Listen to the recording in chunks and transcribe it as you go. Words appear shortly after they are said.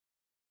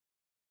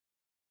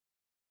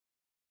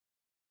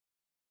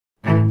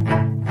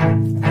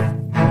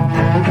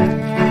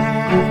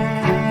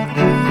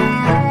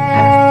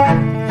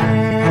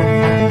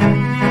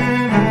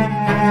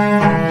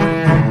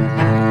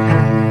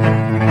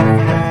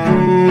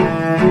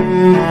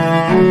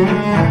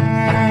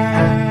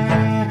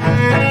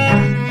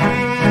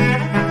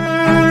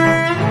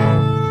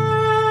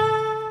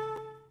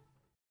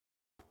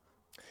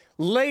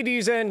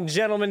Ladies and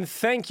gentlemen,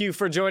 thank you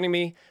for joining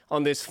me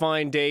on this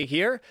fine day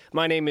here.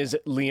 My name is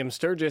Liam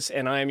Sturgess,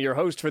 and I am your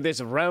host for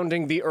this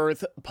Rounding the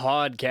Earth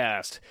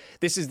podcast.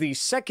 This is the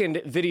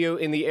second video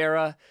in the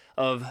era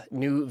of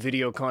new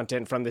video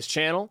content from this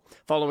channel,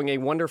 following a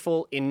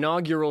wonderful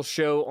inaugural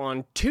show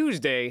on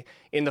Tuesday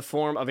in the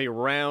form of a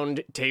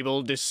round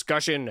table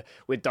discussion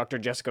with Dr.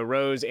 Jessica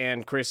Rose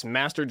and Chris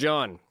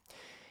Masterjohn.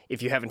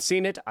 If you haven't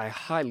seen it, I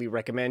highly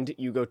recommend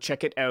you go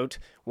check it out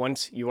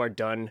once you are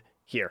done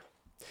here.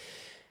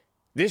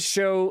 This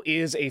show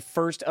is a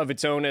first of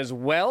its own as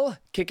well,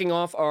 kicking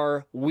off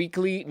our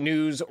weekly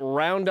news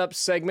roundup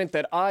segment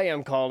that I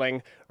am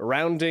calling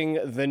Rounding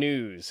the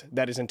News.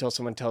 That is until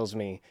someone tells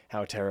me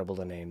how terrible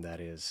a name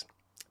that is.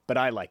 But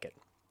I like it.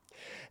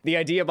 The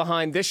idea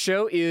behind this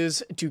show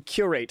is to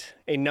curate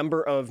a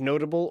number of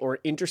notable or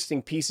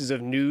interesting pieces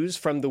of news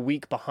from the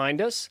week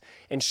behind us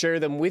and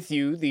share them with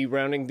you, the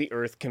Rounding the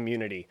Earth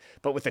community,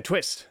 but with a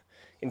twist.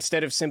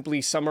 Instead of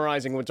simply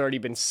summarizing what's already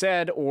been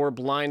said or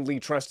blindly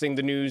trusting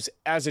the news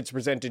as it's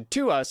presented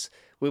to us,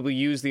 we will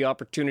use the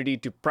opportunity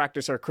to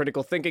practice our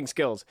critical thinking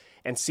skills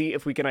and see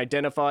if we can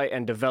identify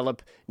and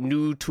develop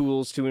new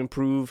tools to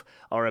improve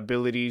our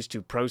abilities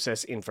to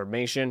process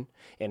information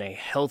in a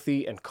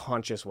healthy and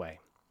conscious way.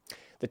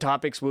 The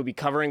topics we'll be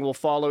covering will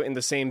follow in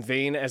the same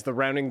vein as the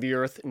Rounding the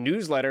Earth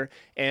newsletter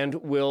and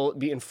will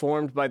be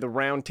informed by the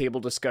roundtable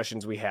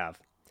discussions we have.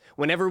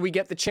 Whenever we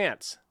get the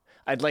chance,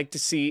 I'd like to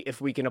see if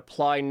we can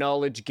apply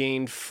knowledge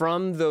gained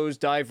from those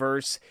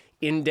diverse,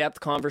 in-depth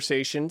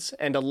conversations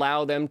and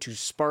allow them to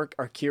spark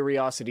our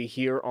curiosity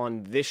here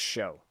on this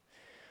show.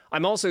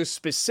 I'm also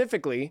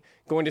specifically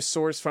going to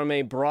source from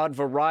a broad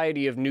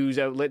variety of news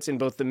outlets in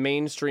both the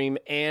mainstream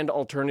and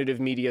alternative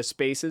media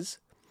spaces,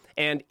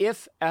 and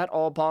if at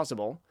all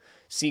possible,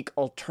 seek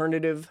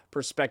alternative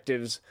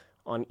perspectives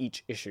on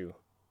each issue.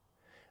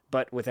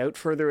 But without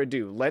further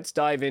ado, let's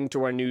dive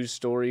into our news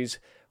stories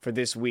for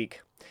this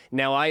week.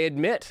 Now, I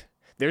admit,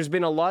 there's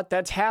been a lot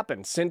that's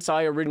happened since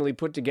I originally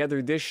put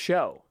together this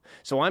show.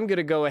 So I'm going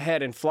to go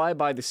ahead and fly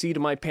by the seat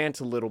of my pants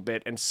a little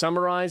bit and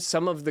summarize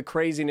some of the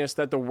craziness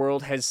that the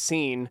world has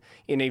seen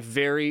in a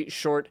very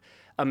short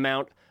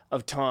amount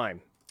of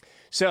time.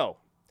 So,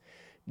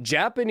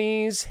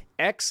 Japanese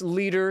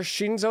ex-leader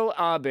Shinzo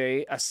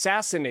Abe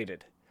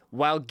assassinated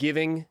while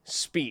giving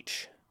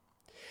speech.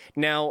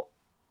 Now,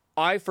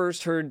 I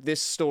first heard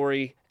this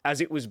story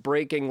as it was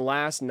breaking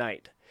last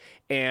night.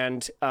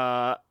 And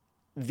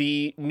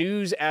the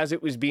news as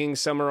it was being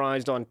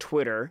summarized on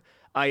Twitter,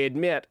 I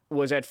admit,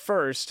 was at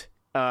first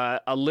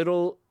a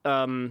little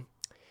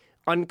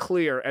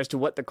unclear as to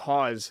what the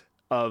cause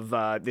of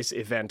this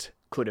event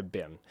could have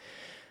been.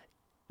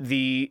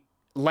 The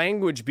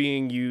language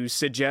being used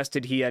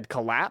suggested he had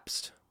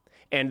collapsed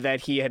and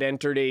that he had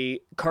entered a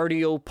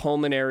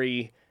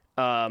cardiopulmonary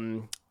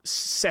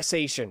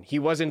cessation. He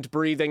wasn't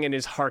breathing and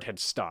his heart had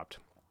stopped.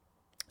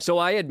 So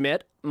I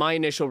admit my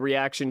initial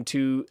reaction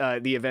to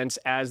the events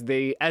as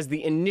the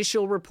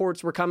initial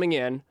reports were coming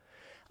in,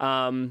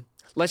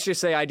 let's just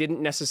say I didn't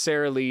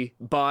necessarily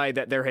buy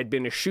that there had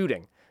been a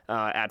shooting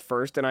at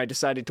first, and I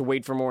decided to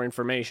wait for more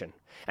information.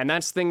 And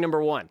that's thing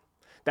number one.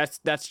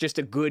 That's just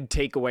a good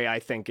takeaway, I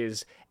think,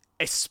 is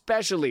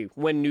especially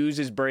when news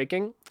is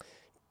breaking,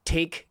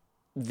 take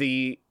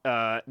the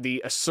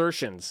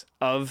assertions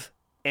of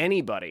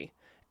anybody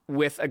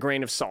with a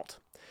grain of salt.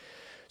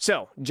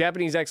 So,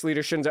 Japanese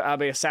ex-leader Shinzo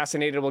Abe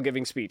assassinated while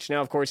giving speech.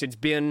 Now, of course, it's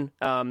been,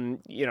 12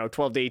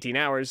 to 18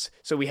 hours,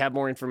 so we have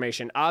more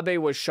information. Abe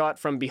was shot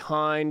from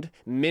behind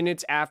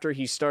minutes after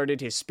he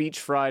started his speech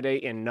Friday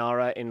in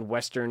Nara in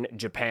western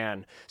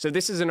Japan. So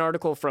this is an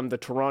article from the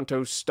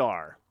Toronto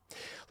Star.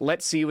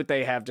 Let's see what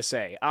they have to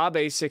say.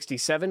 Abe,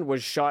 67,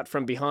 was shot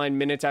from behind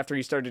minutes after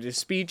he started his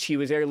speech. He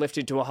was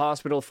airlifted to a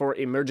hospital for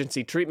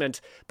emergency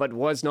treatment, but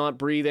was not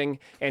breathing,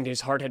 and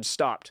his heart had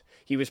stopped.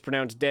 He was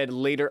pronounced dead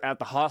later at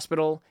the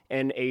hospital,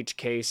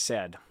 NHK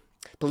said.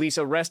 Police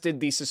arrested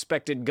the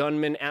suspected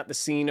gunman at the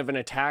scene of an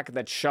attack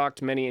that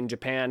shocked many in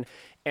Japan,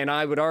 and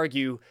I would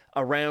argue,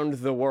 around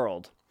the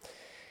world.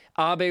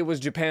 Abe was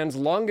Japan's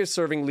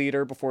longest-serving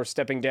leader before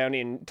stepping down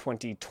in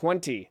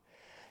 2020.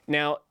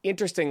 Now,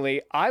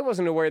 interestingly, I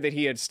wasn't aware that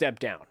he had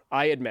stepped down.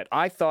 I admit,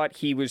 I thought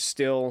he was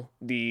still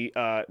the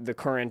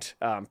current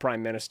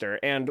prime minister.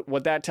 And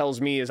what that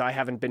tells me is I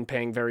haven't been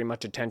paying very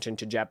much attention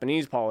to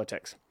Japanese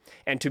politics.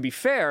 And to be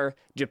fair,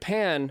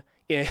 Japan,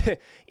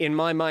 in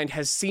my mind,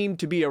 has seemed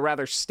to be a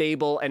rather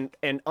stable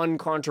and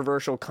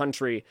uncontroversial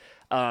country,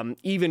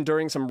 even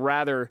during some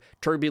rather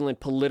turbulent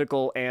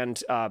political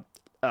and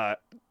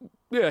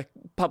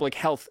public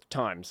health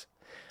times.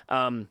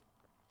 And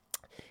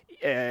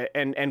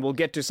we'll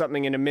get to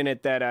something in a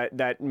minute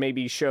that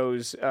maybe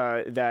shows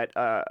that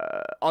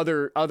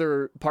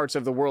other parts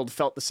of the world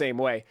felt the same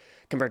way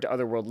compared to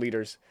other world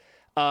leaders.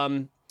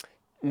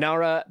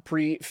 Nara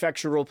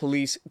Prefectural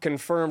Police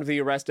confirmed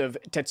the arrest of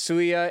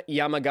Tetsuya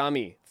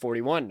Yamagami,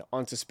 41,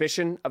 on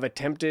suspicion of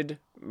attempted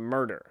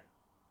murder.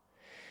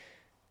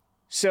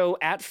 So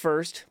at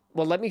first,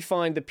 well, let me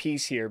find the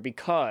piece here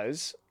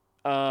because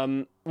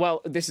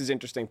Well, this is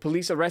interesting.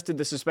 Police arrested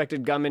the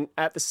suspected gunman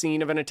at the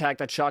scene of an attack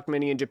that shocked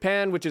many in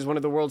Japan, which is one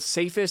of the world's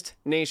safest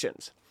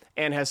nations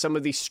and has some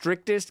of the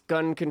strictest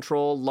gun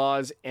control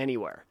laws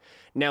anywhere.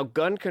 Now,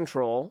 gun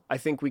control, I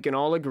think we can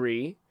all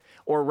agree,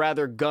 or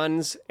rather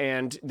guns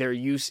and their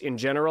use in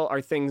general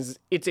are things,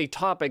 it's a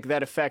topic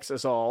that affects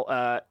us all,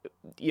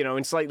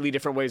 in slightly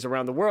different ways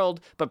around the world,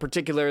 but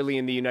particularly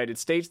in the United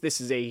States, this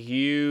is a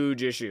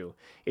huge issue.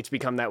 It's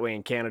become that way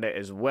in Canada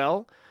as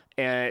well,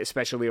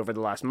 especially over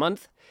the last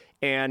month.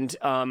 And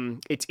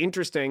it's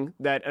interesting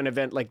that an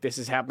event like this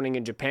is happening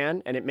in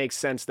Japan, and it makes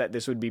sense that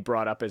this would be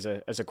brought up as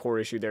a core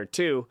issue there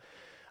too.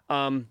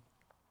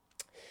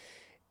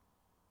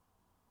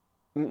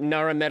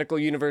 Nara Medical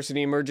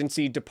University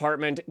Emergency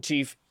Department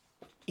Chief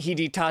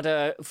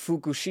Hidetaka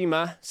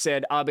Fukushima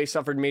said Abe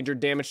suffered major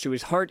damage to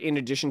his heart in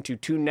addition to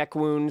 2 neck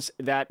wounds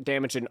that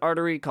damaged an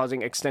artery,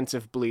 causing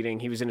extensive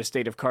bleeding. He was in a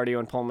state of cardio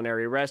and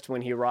pulmonary arrest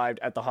when he arrived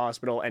at the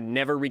hospital and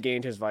never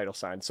regained his vital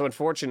signs. So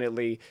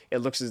unfortunately, it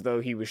looks as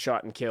though he was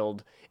shot and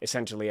killed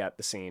essentially at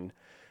the scene.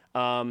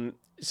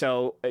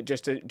 So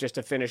just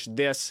to finish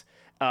this,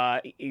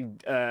 in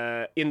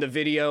the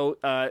video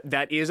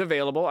that is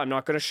available, I'm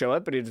not going to show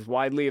it, but it is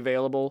widely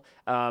available.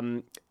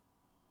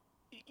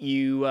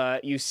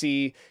 You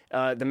see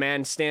the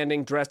man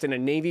standing dressed in a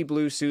navy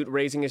blue suit,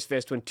 raising his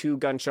fist when 2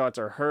 gunshots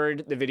are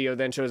heard. The video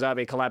then shows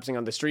Abe collapsing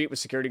on the street with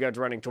security guards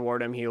running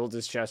toward him. He holds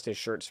his chest, his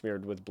shirt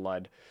smeared with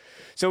blood.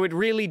 So it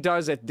really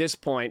does at this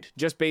point,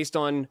 just based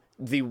on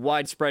the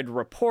widespread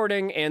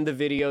reporting and the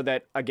video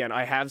that, again,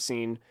 I have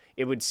seen,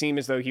 it would seem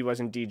as though he was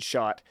indeed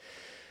shot.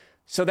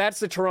 So that's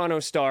the Toronto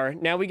Star.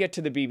 Now we get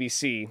to the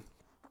BBC,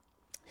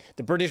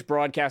 the British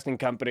Broadcasting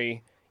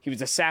Company. He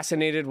was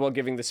assassinated while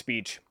giving the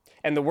speech.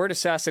 And the word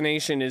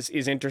assassination is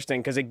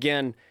interesting because,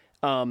 again,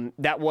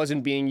 that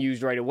wasn't being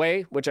used right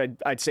away, which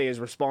I'd say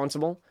is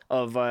responsible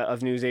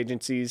of news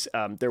agencies.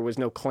 There was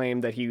no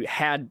claim that he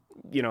had,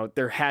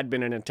 there had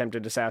been an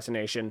attempted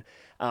assassination.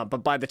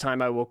 But by the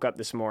time I woke up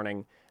this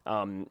morning,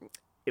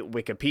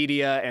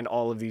 Wikipedia and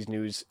all of these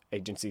news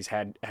agencies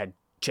had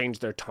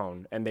changed their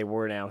tone, and they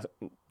were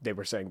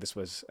saying this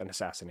was an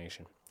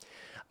assassination.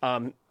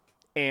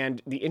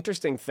 And the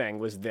interesting thing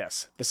was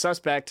this: the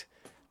suspect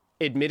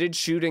admitted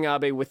shooting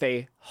Abe with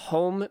a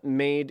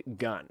homemade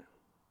gun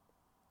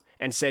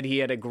and said he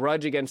had a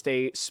grudge against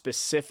a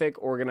specific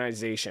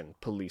organization,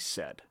 police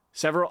said.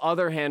 Several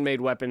other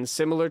handmade weapons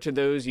similar to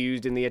those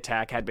used in the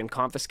attack had been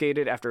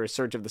confiscated after a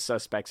search of the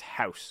suspect's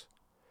house.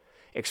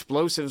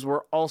 Explosives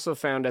were also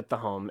found at the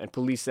home, and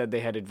police said they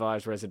had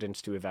advised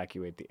residents to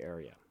evacuate the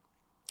area.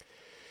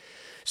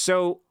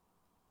 So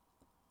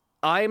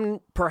I'm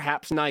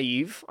perhaps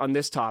naive on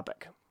this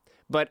topic,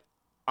 but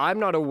I'm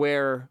not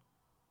aware.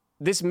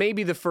 This may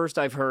be the first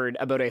I've heard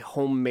about a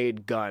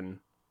homemade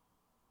gun.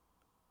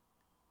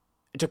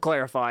 To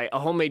clarify, a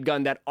homemade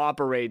gun that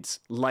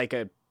operates like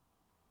a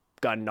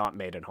gun not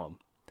made at home.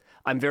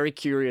 I'm very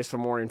curious for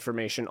more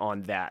information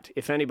on that.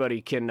 If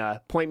anybody can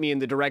point me in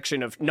the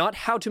direction of not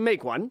how to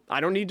make one, I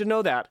don't need to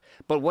know that,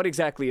 but what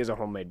exactly is a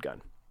homemade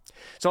gun?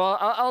 So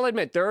I'll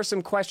admit there are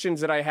some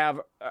questions that I have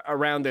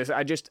around this.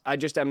 I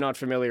just am not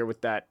familiar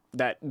with that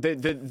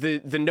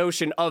the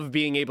notion of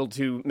being able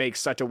to make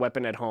such a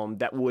weapon at home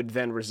that would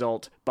then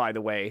result, by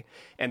the way,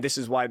 and this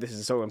is why this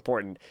is so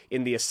important,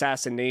 in the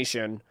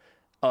assassination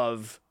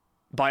of,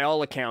 by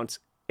all accounts,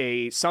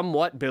 a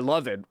somewhat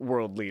beloved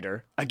world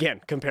leader,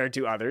 again, compared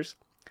to others,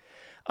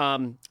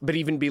 but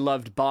even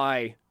beloved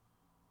by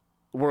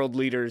world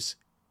leaders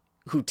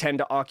who tend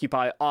to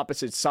occupy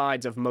opposite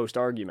sides of most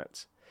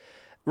arguments.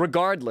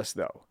 Regardless,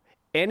 though,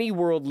 any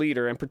world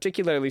leader, and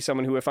particularly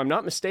someone who, if I'm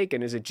not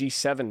mistaken, is a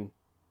G7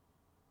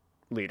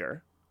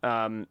 leader,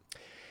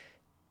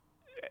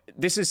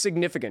 this is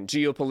significant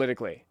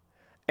geopolitically,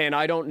 and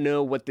I don't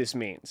know what this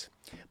means.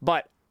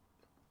 But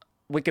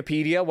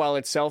Wikipedia, while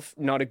itself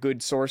not a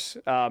good source,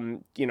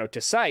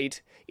 to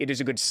cite, it is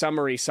a good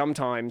summary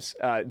sometimes,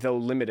 though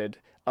limited,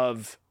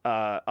 of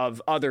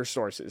other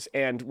sources.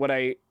 And what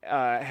I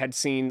had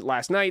seen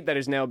last night that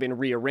has now been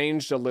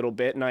rearranged a little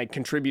bit, and I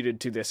contributed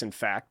to this, in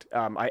fact.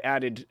 I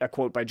added a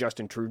quote by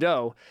Justin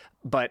Trudeau,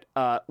 but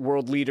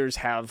world leaders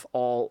have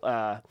all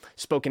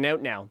spoken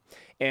out now.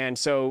 And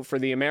so for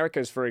the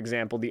Americas, for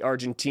example, the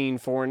Argentine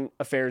Foreign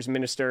Affairs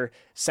Minister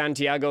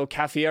Santiago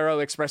Cafiero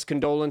expressed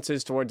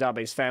condolences towards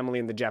Abe's family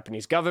and the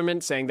Japanese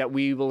government, saying that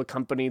we will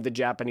accompany the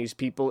Japanese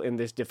people in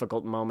this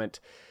difficult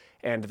moment.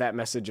 And that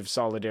message of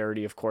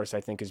solidarity, of course,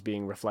 I think is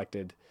being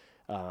reflected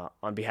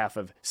on behalf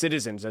of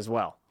citizens as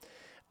well.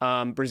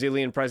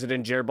 Brazilian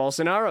President Jair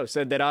Bolsonaro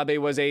said that Abe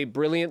was a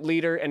brilliant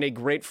leader and a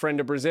great friend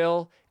of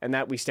Brazil, and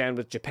that we stand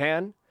with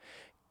Japan.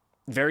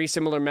 Very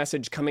similar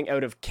message coming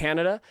out of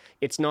Canada.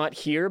 It's not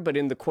here, but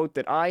in the quote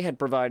that I had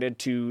provided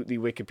to the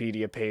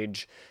Wikipedia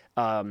page,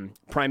 Prime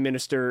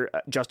Minister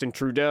Justin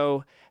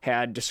Trudeau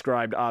had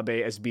described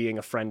Abe as being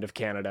a friend of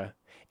Canada.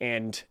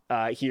 And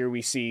here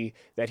we see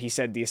that he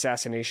said the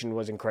assassination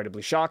was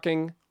incredibly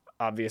shocking,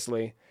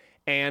 obviously,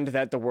 and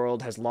that the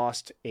world has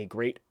lost a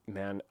great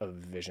man of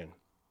vision.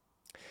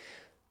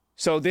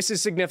 So this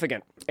is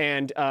significant,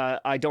 and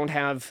I don't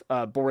have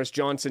Boris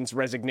Johnson's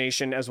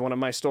resignation as one of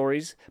my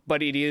stories,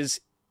 but it is,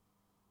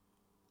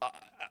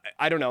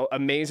 I don't know,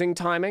 amazing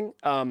timing.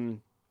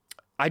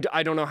 I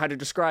don't know how to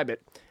describe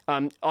it.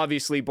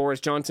 Obviously, Boris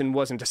Johnson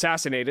wasn't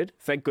assassinated,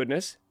 thank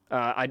goodness.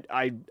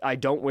 I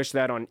don't wish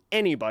that on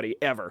anybody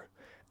ever,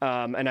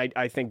 and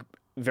I think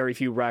very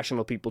few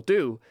rational people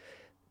do.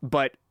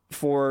 But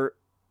for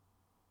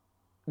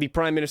the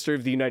Prime Minister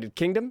of the United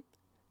Kingdom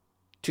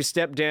to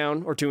step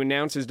down or to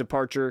announce his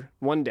departure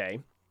one day,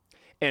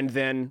 and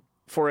then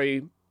for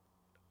a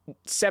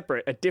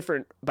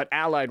different, but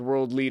allied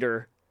world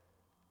leader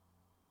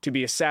to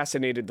be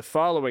assassinated the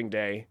following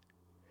day,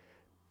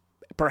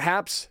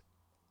 perhaps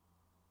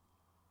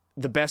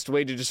the best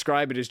way to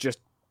describe it is just,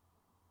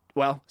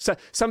 well,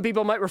 some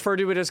people might refer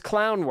to it as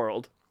clown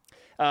world.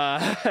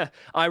 I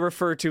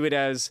refer to it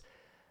as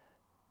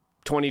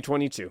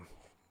 2022.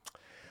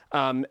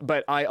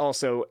 But I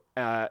also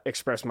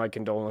express my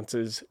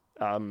condolences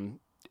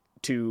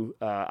to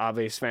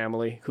Ave's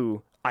family,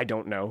 who I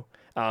don't know.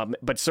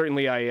 But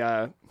certainly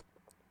I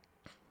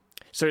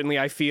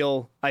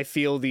feel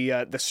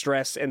the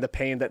stress and the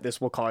pain that this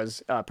will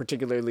cause,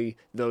 particularly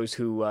those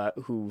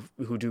who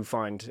do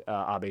find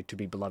Abe to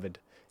be beloved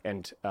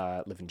and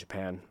live in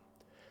Japan.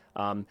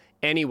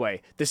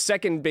 Anyway, the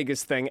second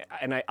biggest thing,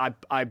 and I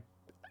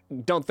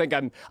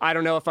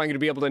don't know if I'm going to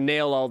be able to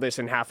nail all this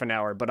in half an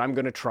hour, but I'm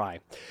going to try.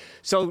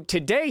 So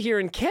today here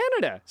in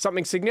Canada,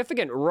 something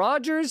significant.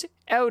 Rogers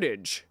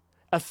outage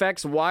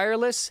affects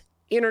wireless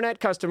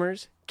internet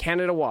customers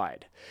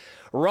Canada-wide.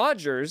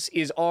 Rogers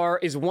is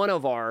one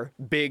of our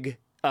big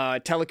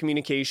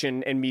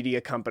telecommunication and media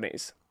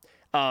companies.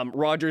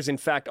 Rogers, in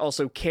fact,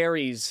 also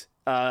carries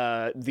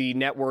the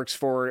networks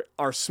for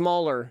our some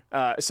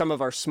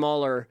of our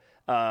smaller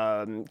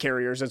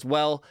carriers as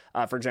well.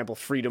 For example,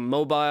 Freedom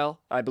Mobile,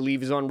 I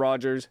believe, is on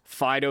Rogers.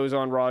 Fido's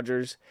on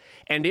Rogers.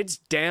 And it's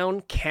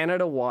down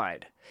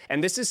Canada-wide.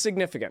 And this is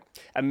significant.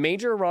 A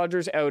major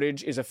Rogers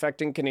outage is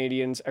affecting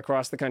Canadians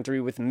across the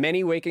country, with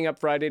many waking up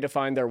Friday to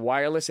find their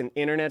wireless and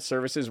internet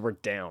services were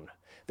down.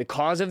 The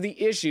cause of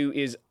the issue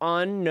is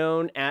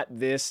unknown at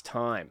this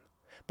time,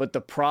 but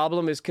the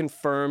problem is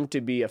confirmed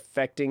to be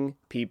affecting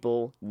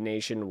people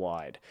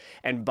nationwide.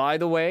 And by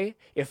the way,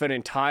 if an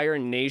entire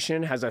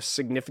nation has a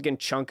significant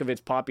chunk of its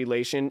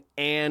population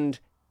and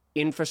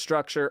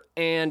infrastructure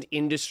and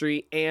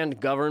industry and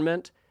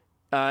government,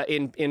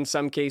 in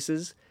some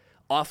cases,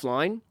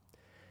 offline,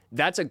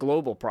 that's a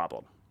global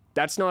problem.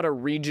 That's not a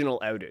regional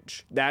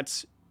outage.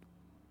 That's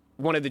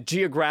one of the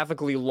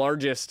geographically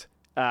largest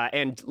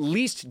and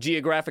least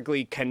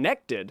geographically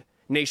connected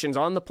nations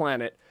on the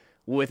planet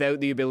without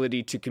the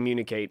ability to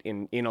communicate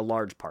in a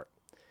large part.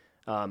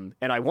 And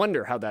I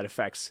wonder how that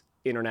affects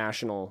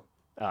international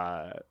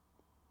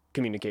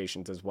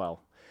communications as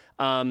well.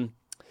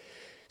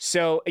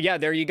 So yeah,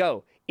 there you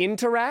go.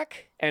 Interac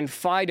and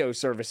Fido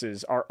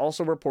services are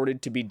also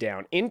reported to be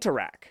down.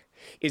 Interac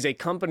is a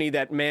company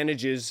that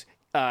manages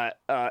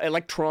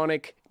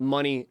electronic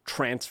money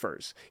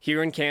transfers.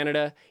 Here in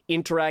Canada,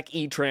 Interac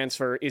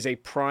e-transfer is a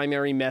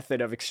primary method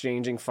of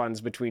exchanging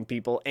funds between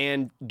people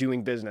and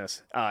doing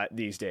business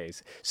these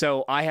days.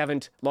 So I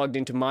haven't logged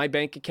into my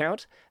bank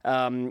account,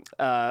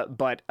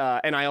 but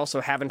and I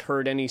also haven't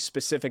heard any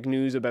specific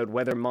news about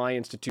whether my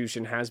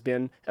institution has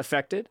been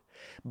affected.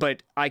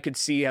 But I could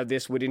see how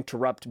this would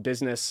interrupt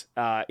business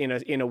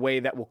in a way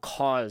that will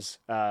cause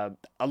a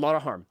lot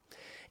of harm.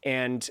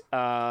 And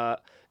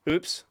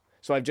oops,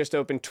 so I've just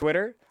opened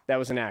Twitter. That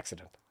was an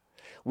accident.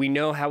 We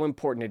know how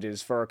important it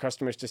is for our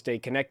customers to stay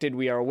connected.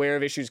 We are aware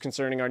of issues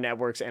concerning our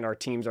networks, and our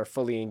teams are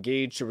fully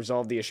engaged to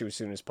resolve the issue as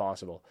soon as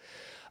possible.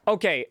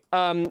 Okay,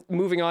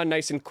 moving on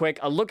nice and quick.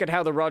 A look at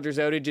how the Rogers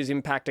outage is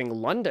impacting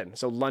London.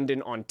 So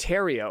London,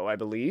 Ontario, I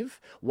believe.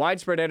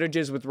 Widespread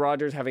outages with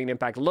Rogers having an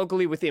impact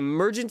locally with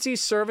emergency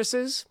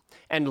services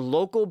and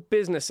local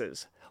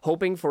businesses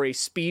hoping for a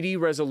speedy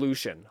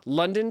resolution.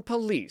 London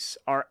police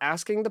are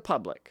asking the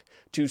public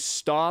to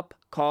stop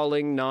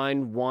calling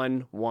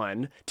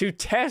 911 to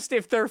test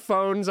if their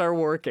phones are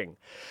working.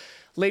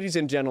 Ladies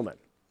and gentlemen,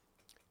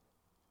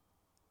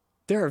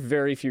 there are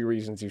very few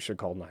reasons you should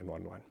call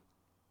 911.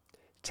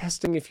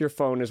 Testing if your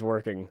phone is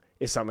working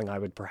is something I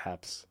would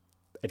perhaps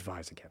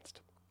advise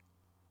against.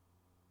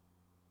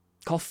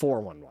 Call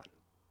 411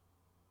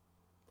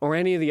 or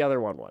any of the other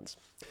 11s.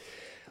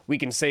 We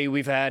can say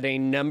we've had a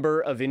number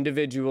of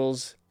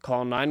individuals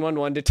call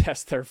 911 to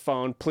test their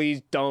phone.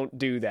 Please don't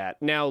do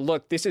that. Now,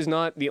 look, this is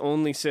not the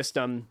only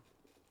system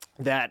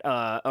that,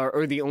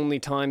 or the only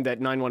time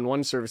that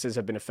 911 services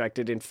have been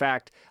affected. In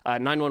fact,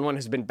 911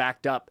 has been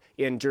backed up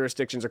in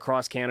jurisdictions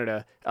across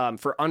Canada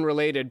for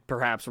unrelated,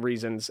 perhaps,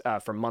 reasons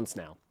for months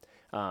now.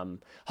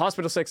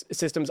 Hospital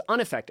systems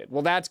unaffected.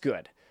 Well, that's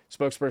good.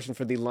 Spokesperson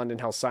for the London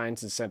Health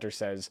Sciences Centre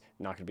says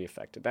not going to be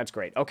affected. That's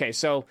great. Okay,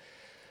 so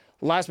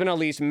last but not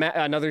least,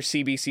 another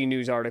CBC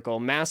News article.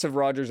 Massive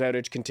Rogers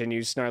outage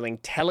continues, snarling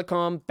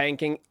telecom,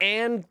 banking,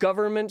 and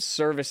government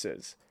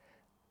services.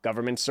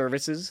 Government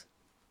services,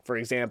 for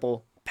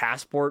example,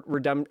 passport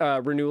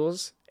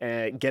renewals,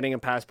 getting a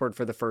passport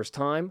for the first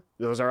time.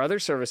 Those are other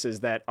services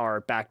that are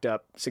backed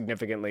up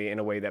significantly in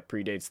a way that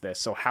predates this.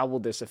 So how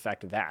will this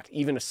affect that?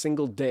 Even a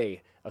single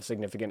day of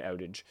significant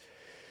outage.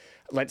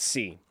 Let's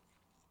see.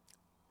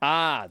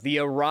 The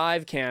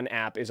ArriveCan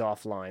app is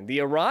offline. The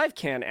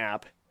ArriveCan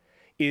app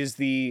is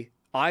the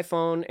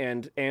iPhone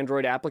and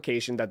Android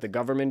application that the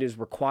government is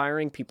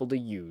requiring people to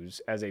use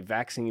as a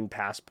vaccine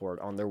passport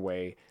on their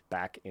way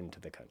back into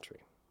the country.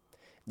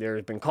 There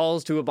have been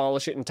calls to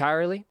abolish it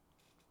entirely,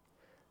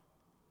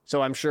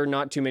 so I'm sure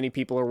not too many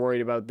people are worried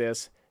about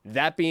this.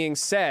 That being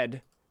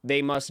said,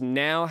 they must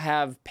now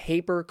have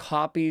paper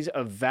copies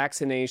of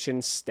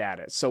vaccination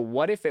status. So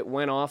what if it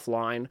went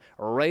offline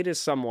right as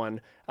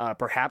someone,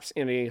 perhaps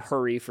in a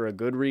hurry for a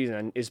good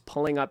reason, is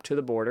pulling up to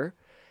the border?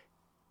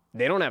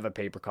 They don't have a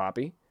paper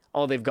copy.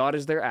 All they've got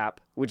is their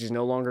app, which is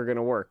no longer going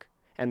to work,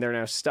 and they're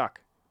now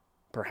stuck,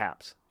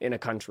 perhaps, in a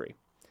country.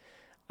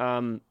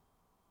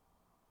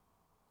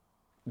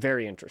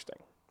 Very interesting.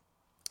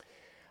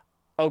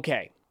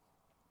 Okay.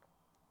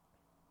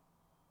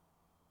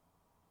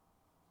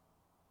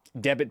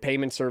 Debit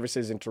payment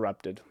services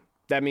interrupted.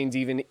 That means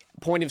even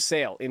point of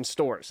sale in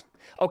stores.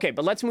 Okay,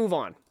 but let's move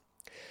on.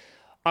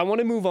 I want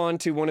to move on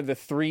to one of the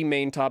three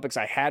main topics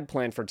I had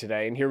planned for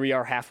today, and here we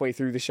are halfway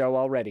through the show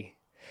already.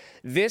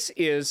 This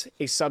is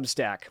a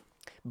Substack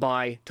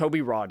by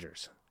Toby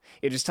Rogers.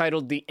 It is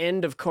titled The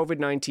End of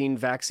COVID-19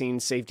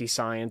 Vaccine Safety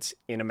Science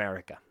in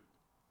America.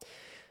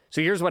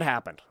 So here's what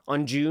happened.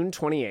 On June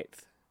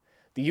 28th,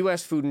 the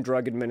U.S. Food and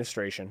Drug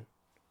Administration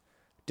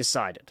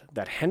decided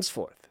that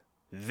henceforth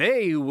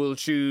they will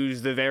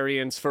choose the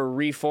variants for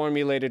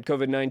reformulated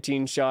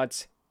COVID-19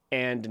 shots,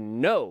 and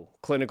no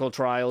clinical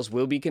trials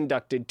will be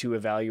conducted to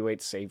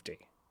evaluate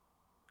safety.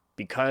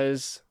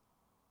 Because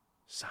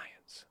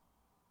science.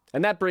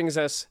 And that brings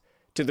us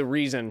to the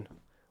reason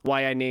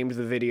why I named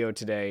the video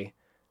today,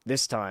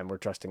 This Time We're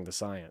Trusting the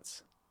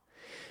Science.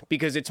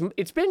 Because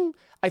it's been,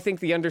 I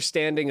think, the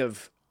understanding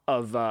of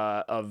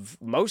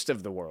most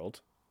of the world,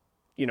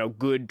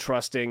 good,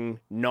 trusting,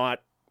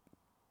 not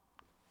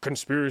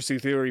conspiracy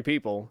theory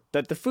people,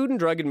 that the Food and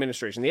Drug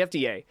Administration, the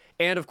FDA,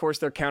 and of course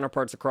their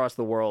counterparts across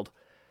the world,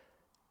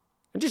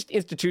 and just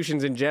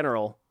institutions in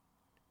general,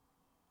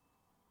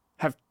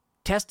 have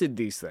tested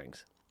these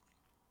things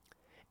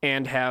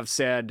and have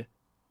said,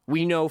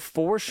 we know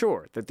for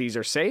sure that these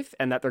are safe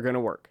and that they're going to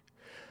work.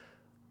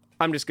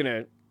 I'm just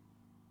going to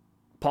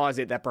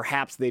posit that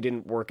perhaps they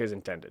didn't work as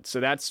intended.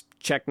 So that's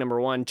check number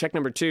one. Check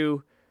number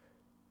two,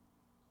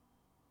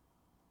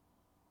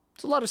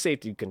 it's a lot of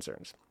safety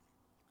concerns.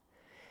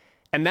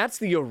 And that's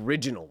the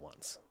original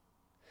ones.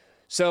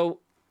 So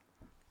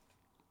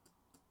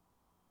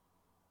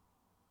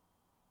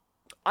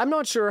I'm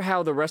not sure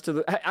how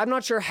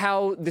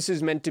this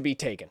is meant to be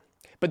taken.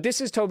 But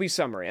this is Toby's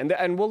summary,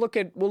 and we'll look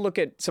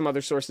at some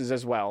other sources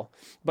as well.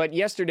 But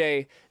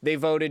yesterday, they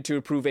voted to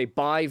approve a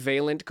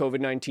bivalent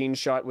COVID-19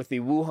 shot with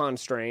the Wuhan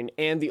strain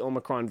and the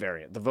Omicron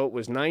variant. The vote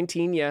was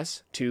 19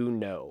 yes, 2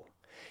 no.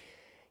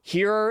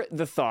 Here are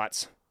the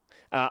thoughts.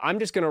 I'm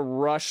just going to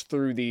rush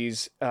through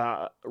these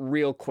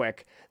real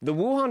quick. The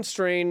Wuhan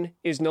strain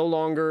is no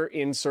longer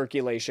in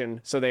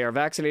circulation, so they are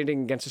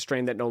vaccinating against a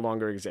strain that no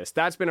longer exists.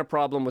 That's been a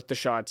problem with the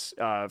shots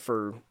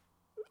for,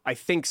 I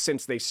think,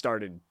 since they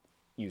started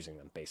using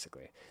them,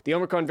 basically. The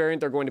Omicron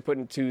variant they're going to put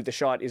into the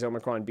shot is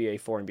Omicron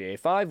BA4 and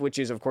BA5, which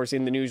is, of course,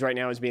 in the news right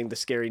now as being the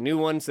scary new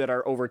ones that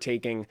are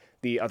overtaking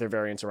the other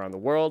variants around the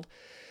world.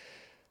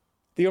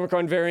 The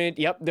Omicron variant,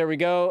 yep, there we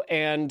go.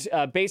 And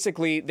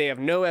basically, they have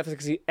no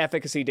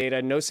efficacy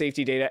data, no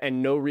safety data,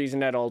 and no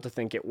reason at all to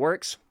think it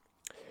works.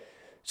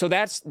 So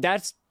that's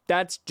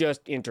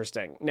just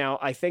interesting. Now,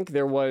 I think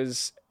there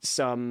was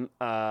some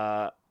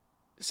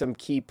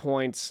key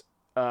points.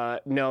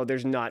 No,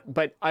 there's not.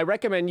 But I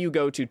recommend you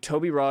go to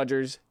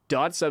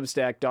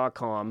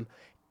tobyrogers.substack.com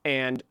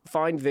and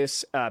find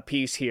this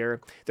piece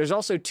here. There's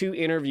also 2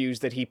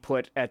 interviews that he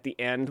put at the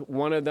end.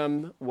 One of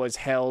them was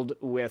held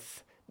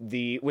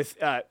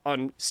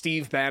on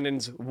Steve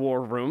Bannon's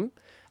War Room,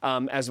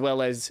 as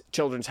well as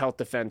Children's Health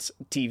Defense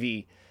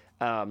TV.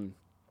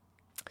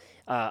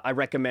 I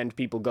recommend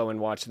people go and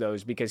watch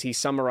those because he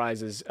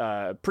summarizes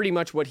pretty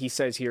much what he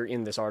says here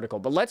in this article.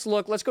 But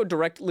let's go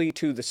directly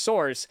to the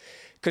source,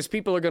 because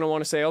people are going to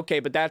want to say, okay,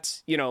 but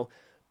that's,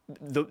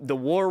 the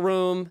War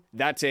Room,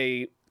 that's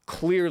a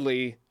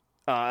clearly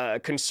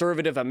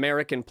conservative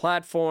American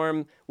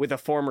platform with a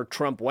former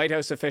Trump White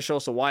House official,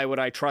 so why would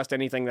I trust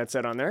anything that's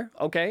said on there?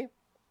 Okay.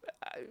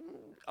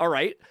 All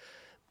right.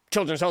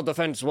 Children's Health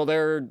Defense, well,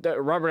 they're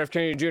Robert F.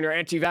 Kennedy Jr.,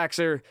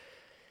 anti-vaxxer.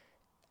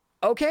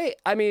 Okay,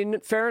 I mean,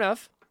 fair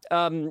enough.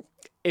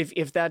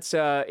 If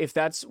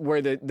that's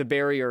where the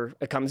barrier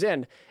comes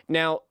in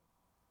now,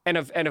 and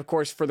of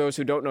course, for those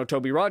who don't know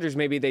Toby Rogers,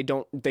 maybe they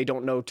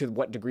don't know to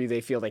what degree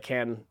they feel they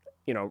can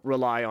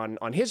rely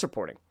on his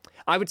reporting.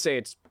 I would say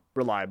it's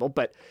reliable,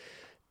 but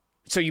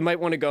so you might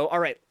want to go, all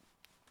right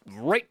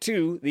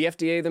to the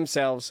FDA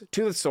themselves,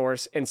 to the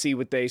source, and see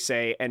what they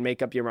say and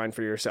make up your mind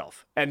for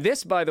yourself. And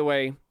this, by the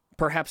way,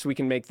 perhaps we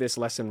can make this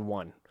lesson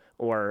 1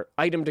 or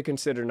item to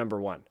consider number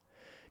one.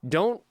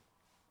 Don't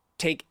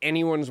take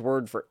anyone's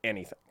word for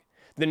anything.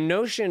 The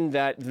notion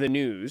that the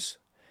news,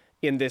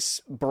 in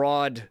this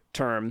broad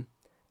term,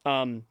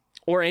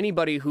 or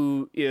anybody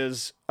who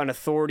is an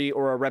authority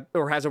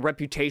or has a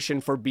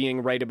reputation for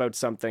being right about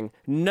something,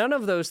 none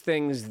of those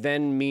things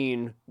then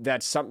mean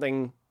that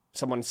something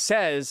someone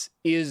says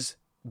is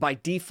by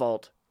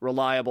default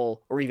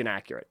reliable or even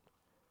accurate.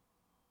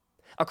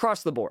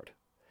 Across the board.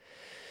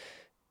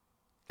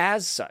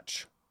 As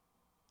such,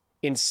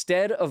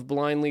 instead of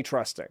blindly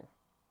trusting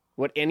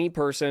what any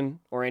person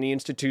or any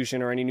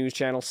institution or any news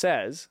channel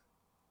says,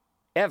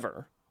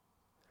 ever,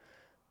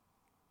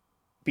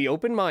 be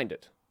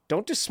open-minded.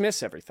 Don't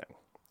dismiss everything,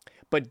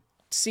 but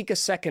seek a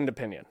second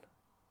opinion.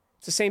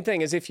 It's the same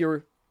thing as if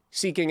you're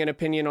seeking an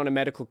opinion on a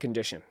medical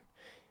condition.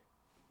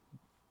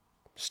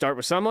 Start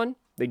with someone,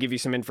 they give you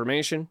some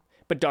information,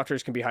 but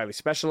doctors can be highly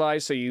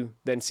specialized, so you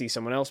then see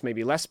someone else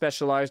maybe less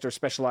specialized or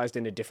specialized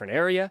in a different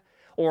area.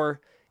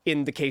 Or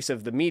in the case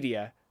of the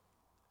media,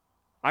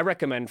 I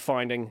recommend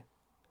finding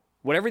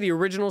whatever the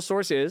original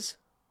source is,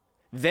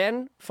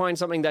 then find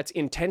something that's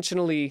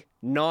intentionally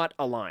not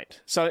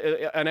aligned. So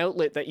an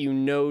outlet that you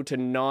know to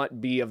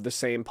not be of the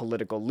same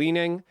political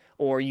leaning,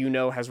 or you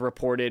know has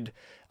reported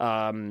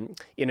in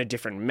a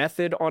different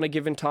method on a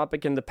given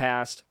topic in the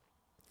past.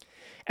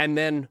 And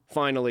then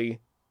finally,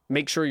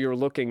 make sure you're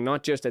looking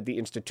not just at the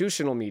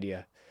institutional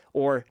media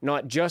or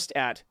not just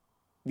at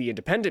the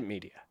independent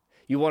media.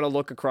 You want to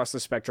look across the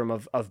spectrum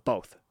of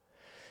both,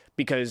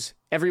 because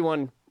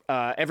everyone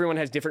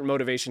has different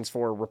motivations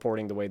for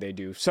reporting the way they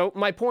do. So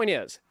my point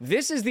is,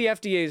 this is the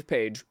FDA's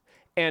page,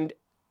 and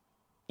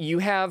you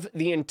have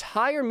the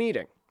entire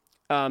meeting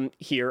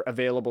here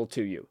available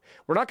to you.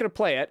 We're not going to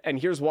play it, and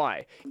here's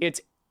why.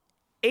 It's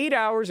 8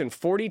 hours and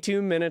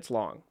 42 minutes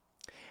long.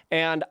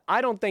 And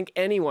I don't think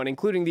anyone,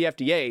 including the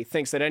FDA,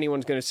 thinks that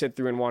anyone's going to sit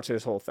through and watch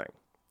this whole thing.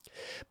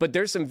 But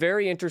there's some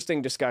very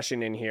interesting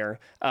discussion in here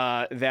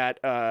that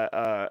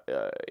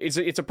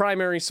it's a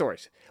primary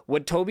source.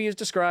 What Toby is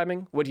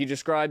describing, what he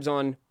describes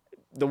on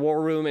the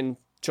War Room and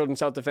Children's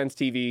Self-Defense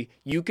TV,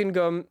 you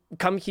can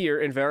come here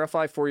and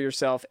verify for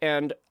yourself,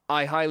 and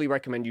I highly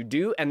recommend you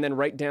do, and then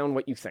write down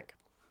what you think.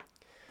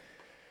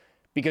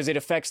 Because it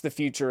affects the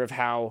future of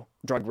how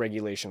drug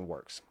regulation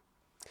works.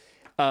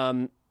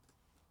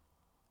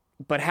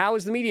 But how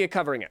is the media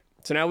covering it?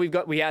 So now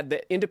we had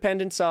the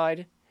independent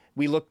side.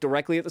 We looked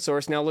directly at the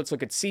source. Now let's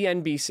look at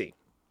CNBC.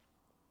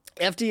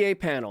 FDA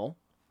panel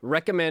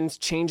recommends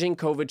changing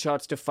COVID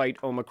shots to fight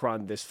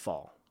Omicron this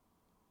fall.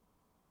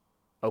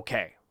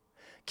 Okay.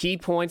 Key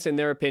points in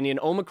their opinion,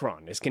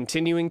 Omicron is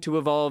continuing to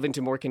evolve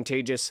into more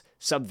contagious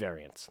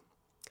subvariants.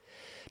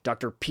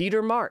 Dr.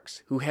 Peter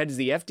Marks, who heads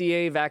the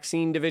FDA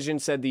vaccine division,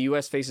 said the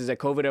U.S. faces a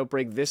COVID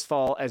outbreak this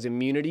fall as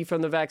immunity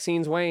from the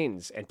vaccines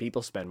wanes and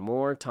people spend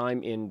more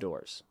time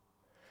indoors.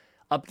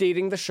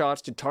 Updating the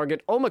shots to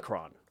target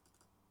Omicron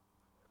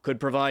could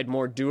provide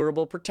more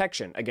durable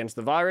protection against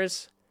the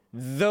virus,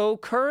 though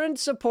current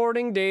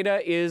supporting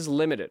data is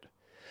limited.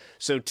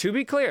 So to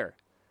be clear,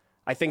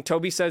 I think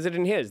Toby says it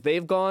in his,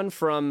 they've gone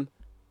from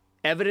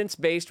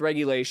evidence-based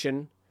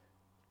regulation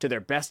to their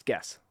best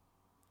guess.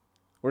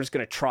 We're just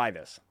going to try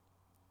this.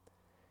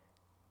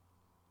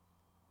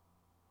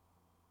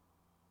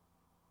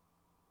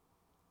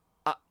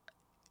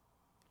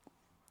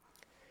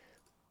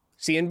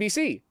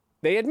 CNBC,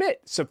 they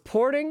admit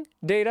supporting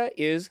data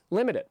is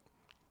limited.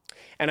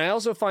 And I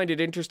also find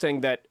it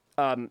interesting that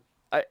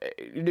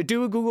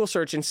do a Google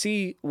search and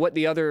see what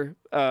the other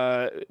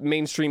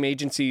mainstream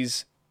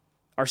agencies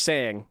are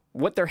saying,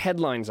 what their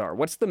headlines are,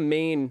 what's the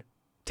main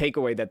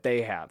takeaway that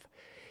they have.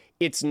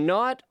 It's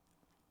not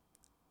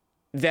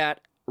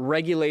that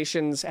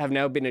regulations have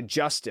now been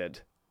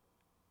adjusted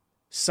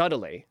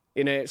subtly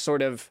in a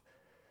sort of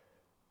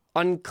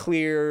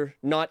unclear,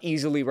 not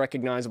easily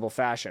recognizable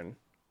fashion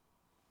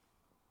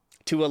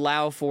to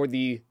allow for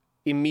the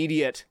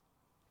immediate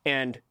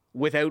and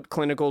without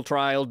clinical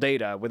trial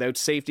data, without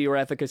safety or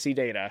efficacy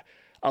data,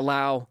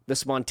 allow the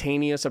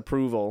spontaneous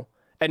approval,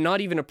 and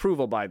not even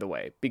approval, by the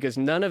way, because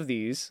none of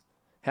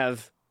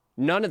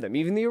them,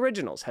 even the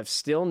originals, have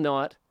still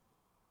not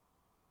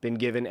been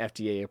given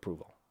FDA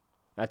approval.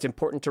 That's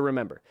important to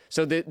remember.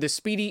 So the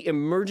speedy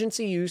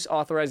emergency use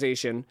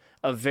authorization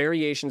of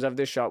variations of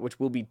this shot, which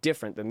will be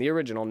different than the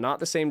original, not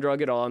the same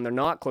drug at all, and they're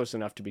not close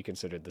enough to be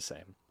considered the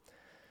same.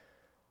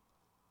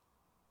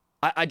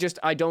 I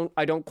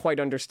don't quite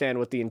understand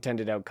what the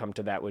intended outcome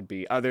to that would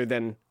be, other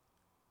than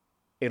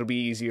it'll be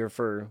easier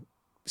for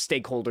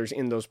stakeholders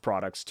in those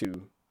products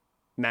to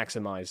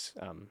maximize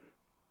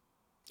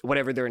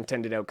whatever their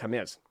intended outcome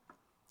is.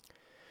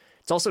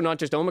 It's also not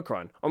just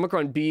Omicron.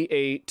 Omicron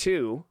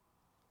BA2,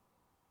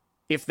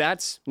 if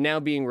that's now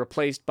being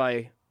replaced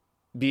by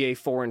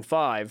BA4 and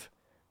 5,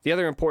 the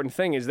other important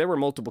thing is there were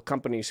multiple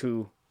companies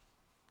who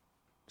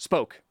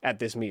spoke at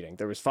this meeting.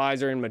 There was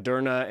Pfizer and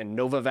Moderna and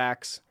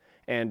Novavax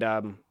and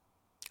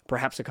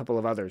perhaps a couple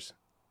of others.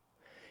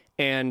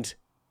 And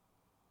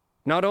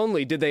not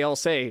only did they all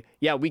say,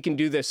 yeah, we can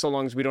do this so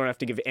long as we don't have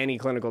to give any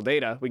clinical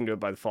data, we can do it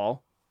by the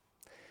fall.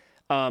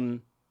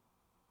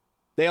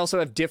 They also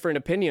have different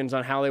opinions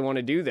on how they want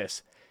to do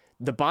this.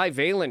 The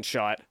bivalent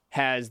shot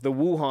has the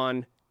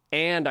Wuhan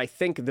and I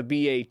think the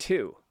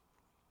BA2.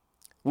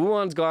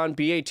 Wuhan's gone,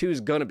 BA2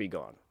 is going to be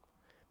gone.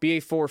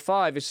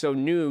 BA4-5 is so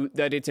new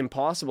that it's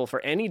impossible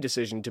for any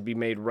decision to be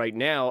made right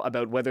now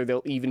about whether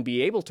they'll even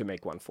be able to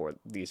make one for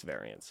these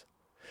variants.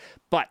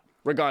 But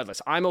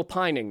regardless, I'm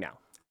opining now,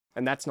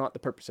 and that's not the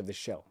purpose of this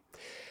show.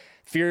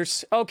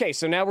 Fierce. Okay,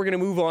 so now we're going to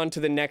move on to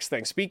the next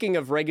thing. Speaking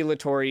of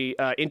regulatory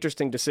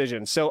interesting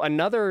decisions, so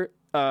another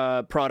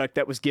product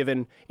that was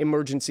given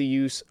emergency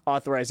use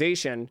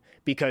authorization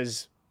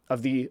because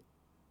of the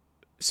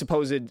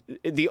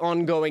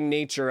ongoing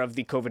nature of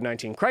the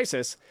COVID-19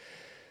 crisis,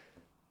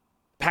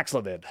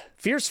 Paxlovid.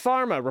 Fierce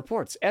Pharma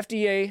reports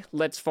FDA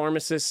lets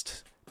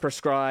pharmacists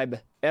prescribe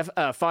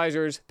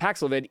Pfizer's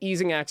Paxlovid,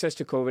 easing access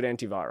to COVID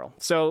antiviral.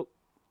 So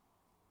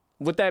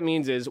what that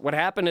means is what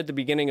happened at the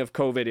beginning of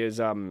COVID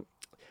is,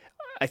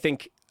 I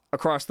think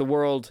across the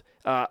world,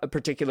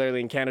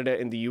 particularly in Canada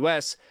and the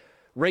US,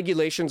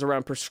 regulations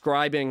around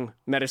prescribing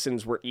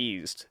medicines were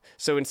eased.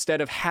 So instead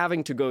of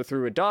having to go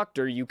through a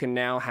doctor, you can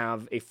now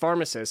have a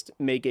pharmacist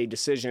make a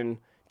decision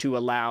to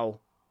allow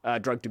a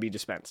drug to be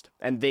dispensed,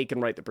 and they can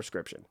write the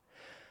prescription.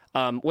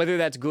 Whether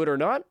that's good or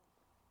not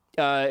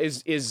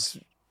is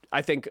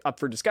I think up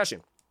for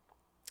discussion.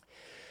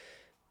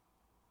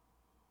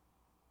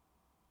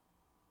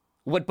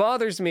 What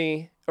bothers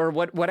me, or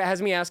what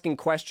has me asking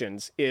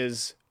questions,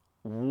 is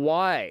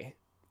why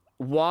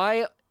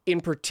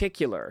in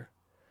particular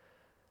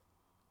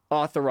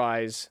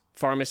authorize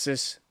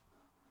pharmacists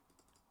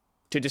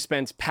to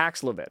dispense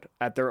Paxlovid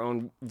at their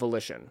own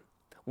volition,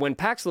 when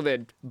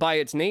Paxlovid, by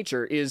its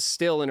nature, is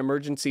still an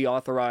emergency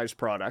authorized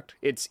product.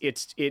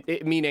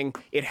 Meaning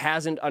it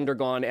hasn't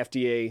undergone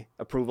FDA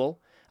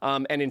approval.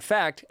 And in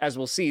fact, as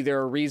we'll see, there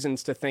are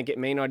reasons to think it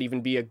may not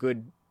even be a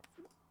good,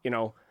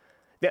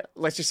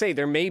 let's just say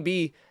there may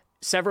be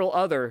several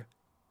other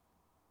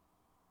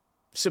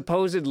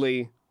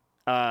supposedly,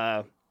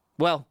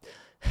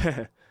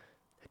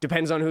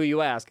 depends on who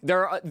you ask.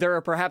 There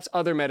are perhaps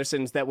other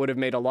medicines that would have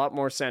made a lot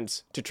more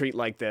sense to treat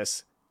like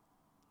this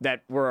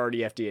that were already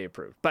FDA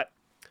approved. But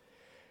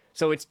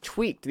so it's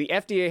tweaked. The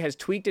FDA has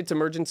tweaked its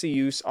emergency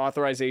use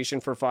authorization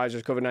for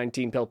Pfizer's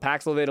COVID-19 pill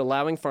Paxlovid,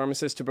 allowing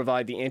pharmacists to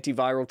provide the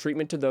antiviral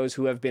treatment to those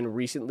who have been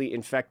recently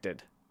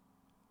infected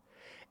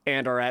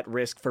and are at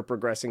risk for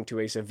progressing to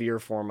a severe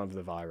form of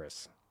the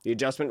virus. The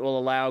adjustment will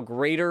allow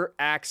greater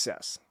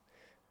access.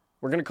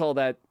 We're going to call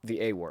that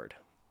the A word.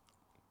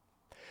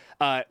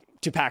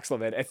 To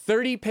Paxlovid, a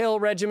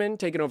 30-pill regimen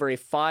taken over a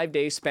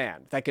 5-day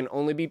span that can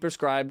only be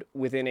prescribed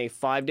within a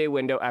 5-day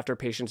window after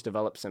patients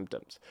develop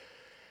symptoms.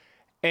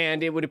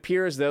 And it would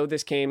appear as though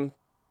this came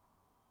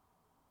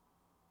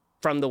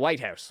from the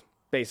White House,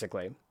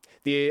 basically.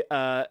 The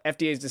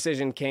FDA's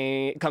decision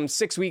comes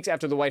 6 weeks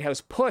after the White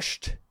House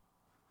pushed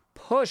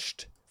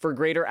for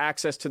greater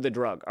access to the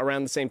drug.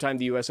 Around the same time,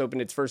 the U.S.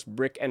 opened its first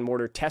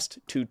brick-and-mortar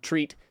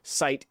test-to-treat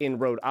site in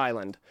Rhode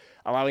Island,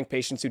 allowing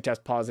patients who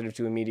test positive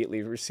to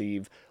immediately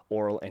receive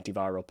oral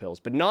antiviral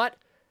pills. But not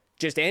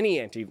just any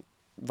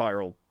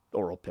antiviral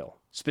oral pill,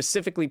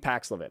 specifically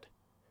Paxlovid,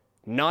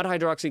 not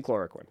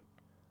hydroxychloroquine,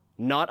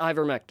 not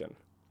ivermectin.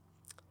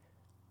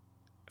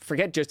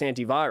 Forget just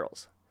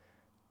antivirals.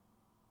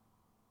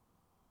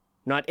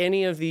 Not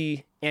any of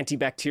the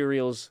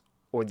antibacterials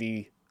or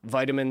the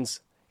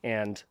vitamins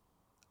and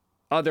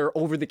other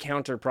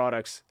over-the-counter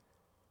products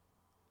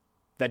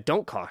that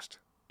don't cost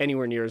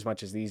anywhere near as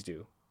much as these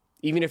do,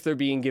 even if they're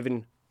being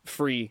given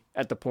free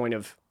at the point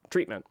of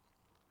treatment.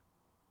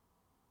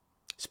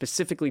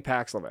 Specifically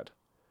Paxlovid.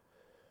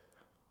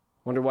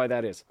 Wonder why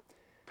that is.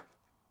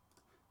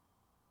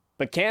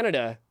 But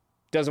Canada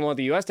doesn't want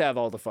the U.S. to have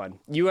all the fun.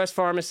 U.S.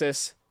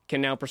 pharmacists can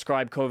now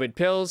prescribe COVID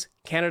pills.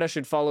 Canada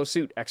should follow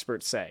suit,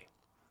 experts say.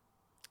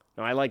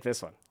 Now, I like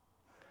this one.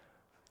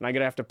 And I'm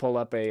going to have to pull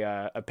up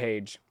a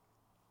page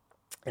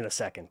in a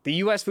second. The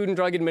U.S. Food and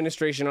Drug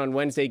Administration on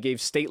Wednesday gave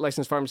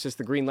state-licensed pharmacists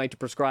the green light to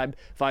prescribe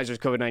Pfizer's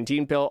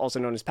COVID-19 pill, also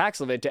known as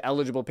Paxlovid, to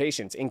eligible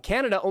patients. In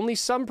Canada, only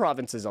some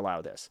provinces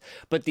allow this.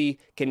 But the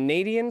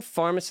Canadian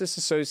Pharmacists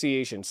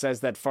Association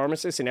says that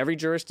pharmacists in every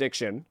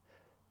jurisdiction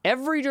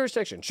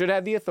should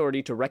have the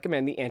authority to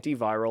recommend the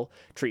antiviral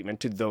treatment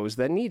to those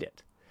that need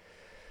it.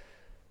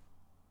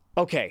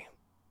 Okay.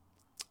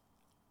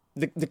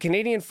 The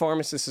Canadian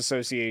Pharmacists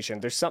Association,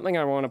 there's something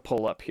I want to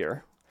pull up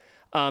here.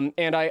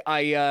 And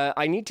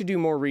I need to do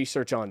more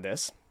research on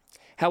this.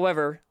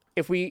 However,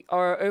 if we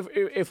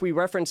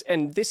reference,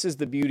 and this is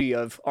the beauty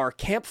of our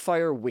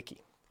Campfire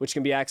Wiki, which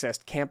can be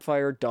accessed,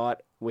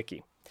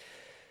 campfire.wiki.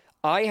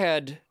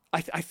 I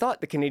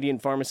thought the Canadian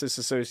Pharmacists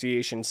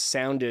Association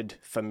sounded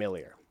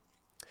familiar.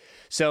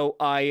 So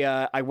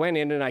I went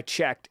in and I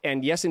checked,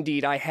 and yes,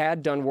 indeed, I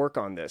had done work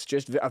on this,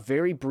 just a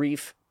very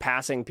brief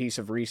passing piece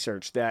of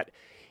research that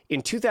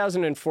in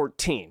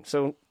 2014,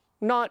 so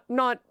not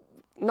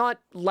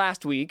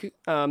last week,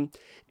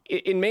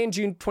 in May and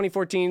June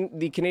 2014,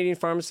 the Canadian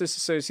Pharmacists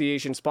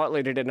Association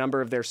spotlighted a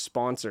number of their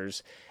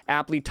sponsors.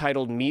 Aptly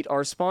titled Meet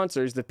Our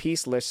Sponsors, the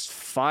piece lists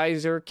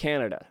Pfizer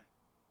Canada,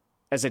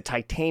 as a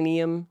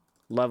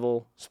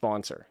titanium-level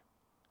sponsor.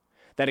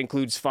 That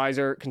includes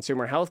Pfizer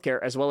Consumer Healthcare,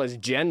 as well as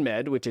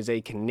GenMed, which is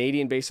a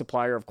Canadian-based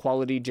supplier of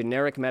quality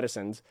generic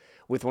medicines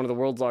with one of the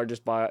world's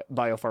largest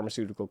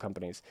biopharmaceutical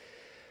companies.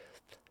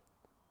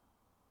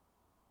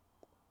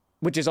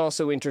 Which is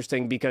also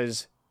interesting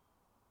because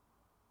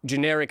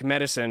generic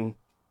medicine,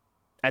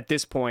 at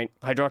this point,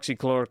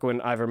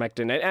 hydroxychloroquine,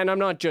 ivermectin, and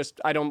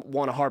I don't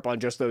want to harp on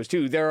just those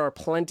two. There are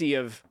plenty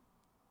of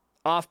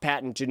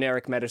off-patent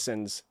generic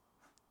medicines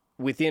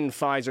within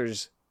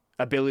Pfizer's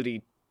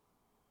ability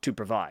to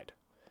provide.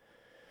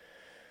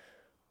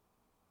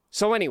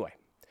 So anyway,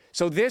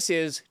 this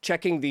is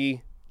checking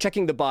the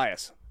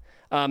bias.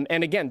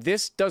 And again,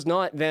 this does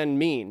not then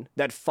mean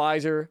that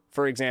Pfizer,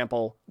 for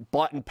example,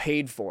 bought and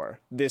paid for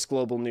this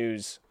Global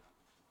News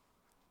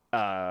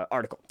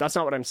article. That's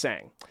not what I'm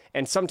saying.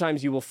 And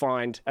sometimes you will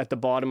find at the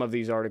bottom of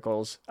these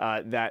articles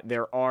that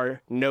there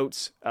are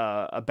notes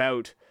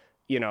about,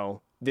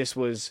 this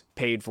was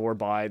paid for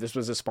by, this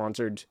was a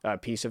sponsored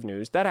piece of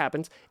news. That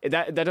happens.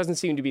 That doesn't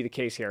seem to be the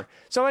case here.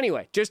 So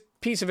anyway, just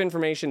piece of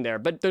information there.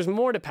 But there's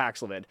more to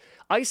Paxlovid.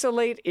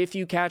 Isolate if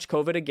you catch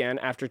COVID again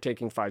after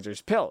taking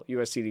Pfizer's pill,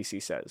 US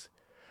CDC says.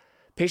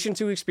 Patients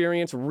who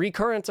experience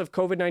recurrence of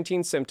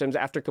COVID-19 symptoms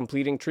after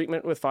completing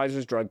treatment with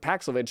Pfizer's drug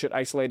Paxlovid should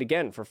isolate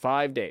again for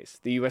 5 days.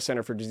 The U.S.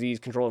 Center for Disease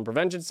Control and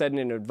Prevention said in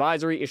an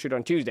advisory issued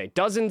on Tuesday.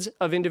 Dozens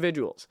of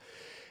individuals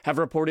have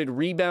reported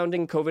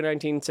rebounding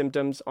COVID-19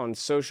 symptoms on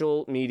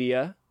social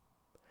media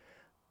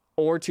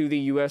or to the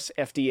U.S.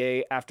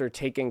 FDA after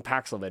taking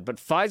Paxlovid. But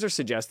Pfizer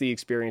suggests the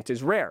experience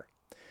is rare.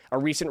 A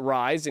recent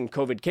rise in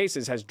COVID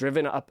cases has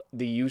driven up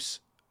the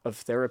use of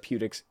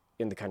therapeutics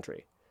in the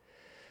country.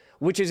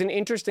 Which is an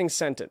interesting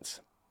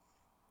sentence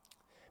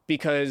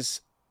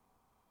because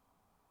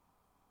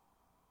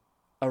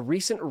a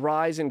recent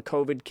rise in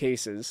COVID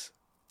cases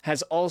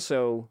has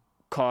also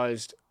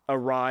caused a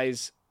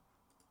rise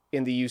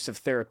in the use of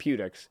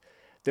therapeutics.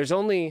 There's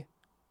only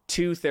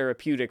 2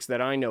 therapeutics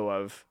that I know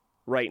of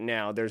right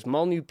now. There's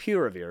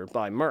Molnupiravir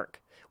by Merck,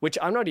 which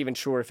I'm not even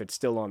sure if it's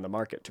still on the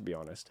market, to be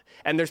honest.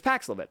 And there's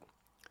Paxlovid.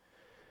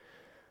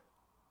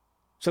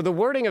 So the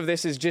wording of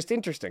this is just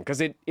interesting because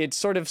it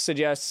sort of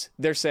suggests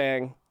they're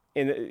saying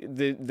in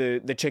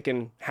the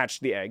chicken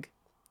hatched the egg.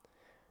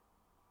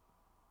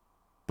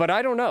 But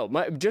I don't know.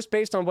 Just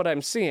based on what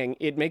I'm seeing,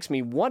 it makes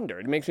me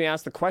wonder. It makes me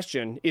ask the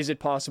question, is it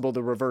possible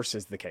the reverse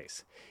is the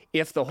case?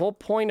 If the whole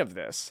point of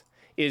this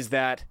is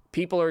that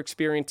people are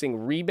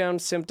experiencing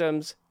rebound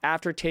symptoms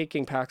after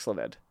taking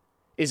Paxlovid,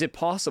 is it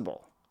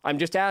possible, I'm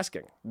just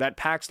asking, that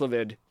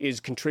Paxlovid is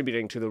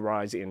contributing to the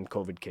rise in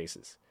COVID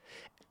cases?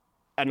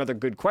 Another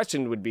good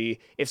question would be,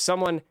 if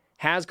someone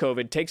has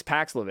COVID, takes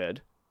Paxlovid,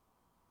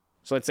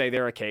 so let's say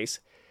they're a case,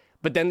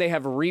 but then they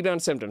have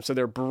rebound symptoms, so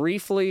they're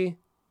briefly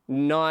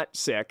not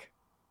sick,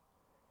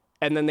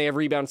 and then they have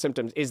rebound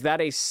symptoms, is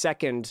that a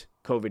second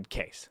COVID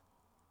case?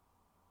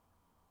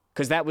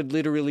 Because that would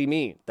literally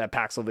mean that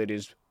Paxlovid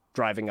is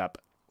driving up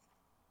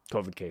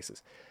COVID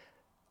cases.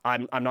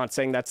 I'm not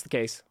saying that's the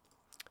case.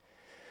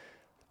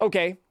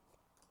 Okay.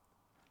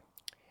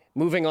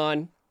 Moving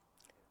on.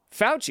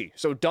 Fauci,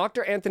 so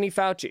Dr. Anthony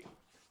Fauci,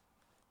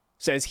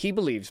 says he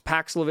believes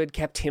Paxlovid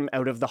kept him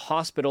out of the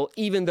hospital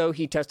even though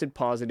he tested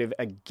positive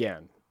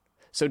again.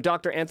 So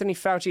Dr. Anthony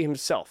Fauci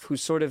himself,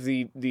 who's sort of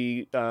the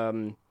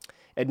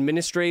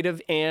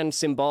administrative and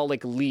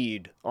symbolic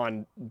lead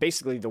on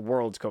basically the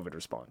world's COVID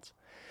response.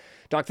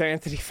 Dr.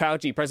 Anthony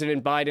Fauci,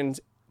 President Biden's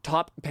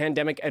top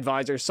pandemic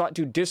advisor, sought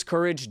to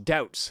discourage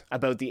doubts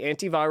about the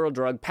antiviral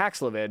drug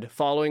Paxlovid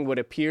following what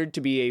appeared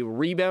to be a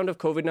rebound of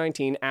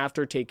COVID-19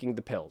 after taking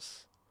the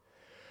pills.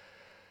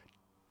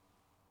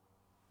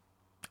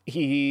 After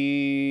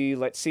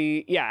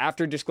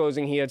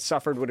disclosing he had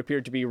suffered what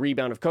appeared to be a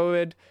rebound of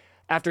COVID,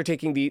 after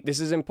taking this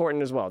is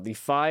important as well, the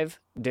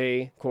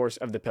 5-day course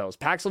of the pills.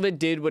 Paxlovid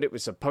did what it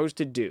was supposed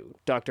to do,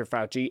 Dr.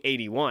 Fauci,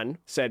 81,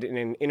 said in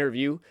an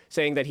interview,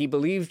 saying that he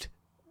believed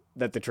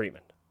that the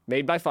treatment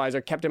made by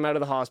Pfizer kept him out of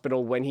the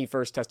hospital when he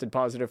first tested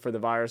positive for the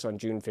virus on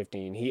June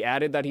 15. He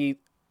added that he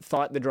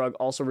thought the drug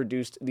also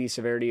reduced the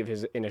severity of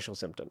his initial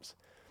symptoms.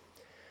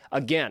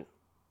 Again,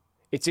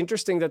 it's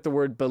interesting that the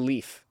word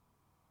belief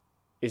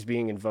is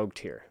being invoked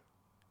here.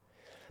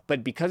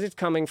 But because it's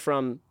coming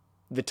from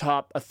the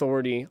top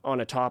authority on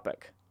a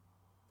topic,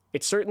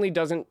 it certainly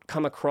doesn't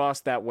come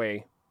across that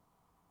way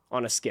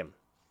on a skim.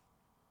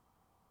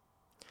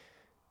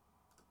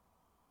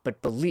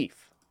 But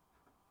belief.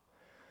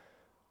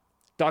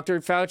 Dr.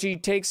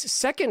 Fauci takes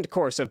second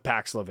course of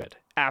Paxlovid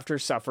after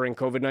suffering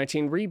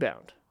COVID-19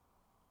 rebound.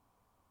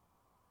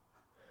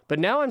 But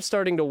now I'm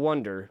starting to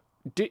wonder,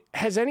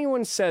 has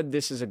anyone said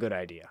this is a good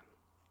idea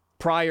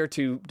prior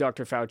to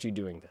Dr. Fauci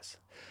doing this?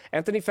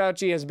 Anthony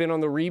Fauci has been on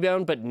the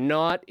rebound, but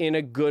not in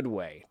a good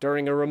way.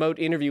 During a remote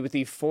interview with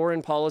the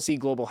Foreign Policy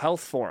Global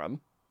Health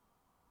Forum,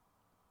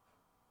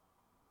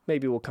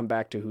 maybe we'll come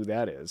back to who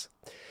that is.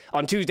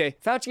 On Tuesday,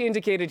 Fauci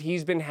indicated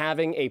he's been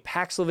having a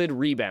Paxlovid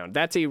rebound.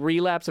 That's a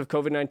relapse of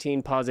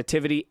COVID-19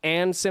 positivity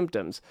and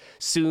symptoms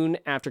soon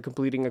after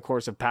completing a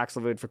course of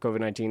Paxlovid for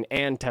COVID-19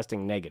 and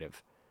testing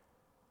negative.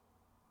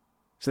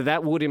 So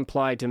that would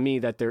imply to me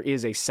that there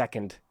is a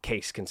second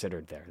case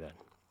considered there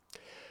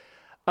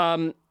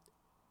then.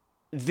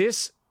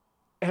 This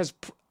has...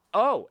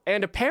 Oh,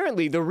 and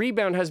apparently the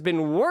rebound has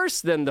been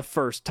worse than the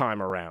first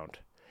time around.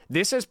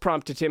 This has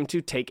prompted him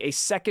to take a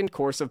second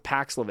course of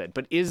Paxlovid.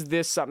 But is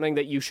this something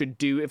that you should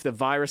do if the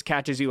virus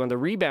catches you on the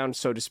rebound,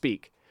 so to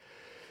speak?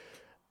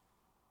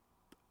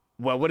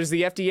 Well, what does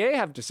the FDA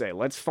have to say?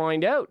 Let's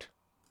find out.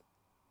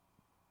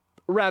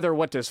 Rather,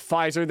 what does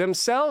Pfizer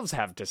themselves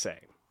have to say?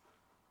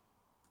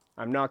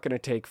 I'm not going to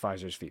take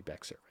Pfizer's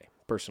feedback survey.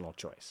 Personal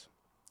choice.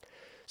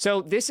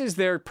 So this is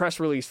their press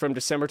release from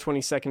December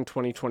 22nd,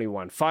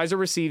 2021. Pfizer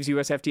receives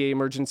U.S. FDA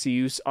emergency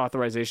use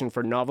authorization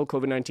for novel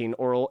COVID-19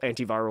 oral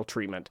antiviral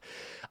treatment.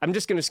 I'm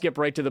just going to skip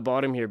right to the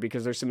bottom here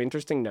because there's some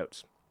interesting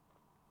notes.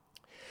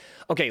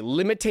 Okay,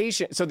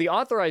 limitation. So the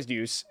authorized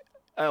use,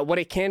 what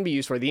it can be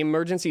used for, the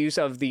emergency use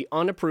of the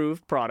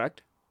unapproved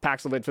product,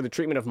 Paxlovid, for the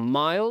treatment of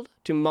mild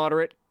to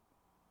moderate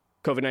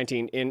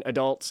COVID-19 in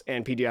adults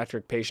and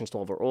pediatric patients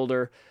 12 or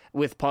older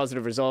with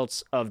positive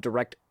results of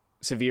direct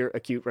severe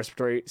acute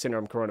respiratory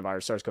syndrome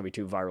coronavirus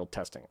SARS-CoV-2 viral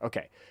testing.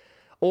 Okay.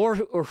 Or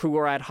who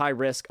are at high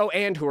risk. Oh,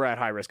 and who are at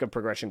high risk of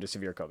progression to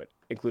severe COVID,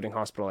 including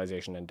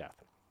hospitalization and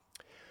death.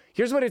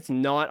 Here's what it's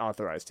not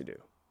authorized to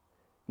do.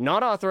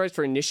 Not authorized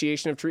for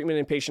initiation of treatment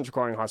in patients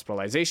requiring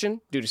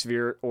hospitalization due to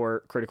severe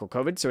or critical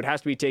COVID. So it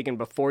has to be taken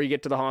before you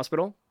get to the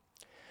hospital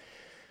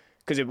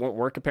because it won't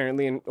work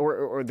apparently,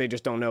 or they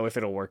just don't know if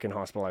it'll work in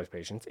hospitalized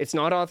patients. It's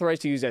not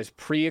authorized to use as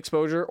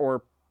pre-exposure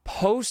or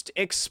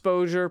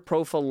post-exposure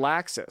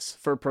prophylaxis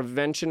for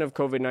prevention of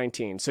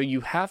COVID-19.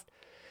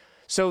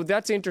 So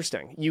that's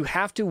interesting. You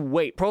have to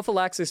wait.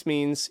 Prophylaxis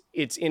means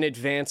it's in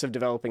advance of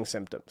developing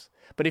symptoms.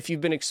 But if you've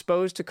been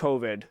exposed to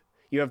COVID,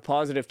 you have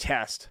positive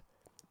test,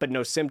 but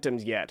no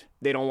symptoms yet,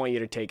 they don't want you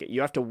to take it.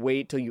 You have to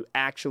wait till you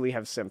actually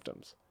have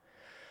symptoms.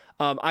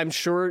 I'm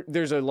sure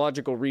there's a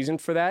logical reason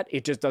for that.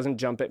 It just doesn't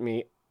jump at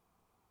me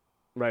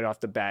right off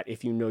the bat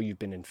if you know you've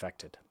been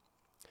infected.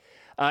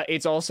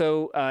 It's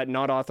also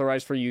not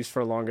authorized for use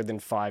for longer than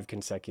 5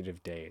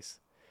 consecutive days.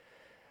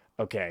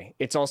 Okay.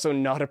 It's also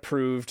not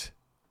approved.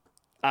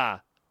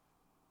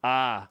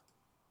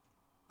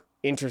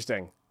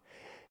 Interesting.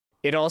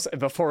 It also,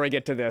 before I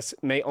get to this,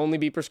 may only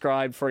be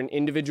prescribed for an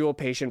individual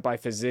patient by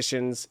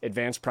physicians,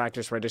 advanced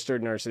practice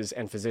registered nurses,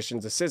 and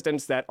physicians'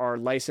 assistants that are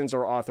licensed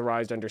or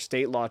authorized under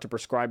state law to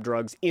prescribe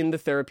drugs in the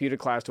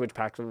therapeutic class to which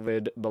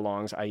Paxlovid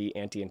belongs, i.e.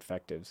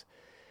 anti-infectives.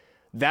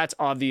 That's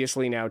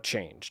obviously now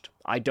changed.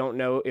 I don't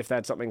know if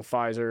that's something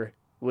Pfizer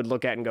would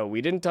look at and go,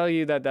 we didn't tell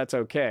you that that's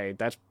okay.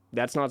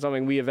 That's not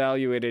something we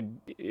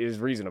evaluated is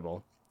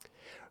reasonable.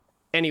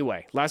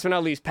 Anyway, last but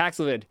not least,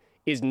 Paxlovid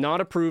is not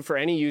approved for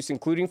any use,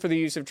 including for the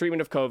use of treatment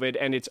of COVID,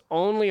 and it's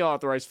only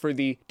authorized for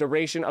the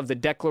duration of the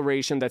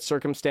declaration that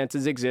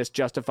circumstances exist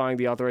justifying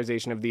the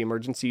authorization of the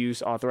emergency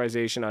use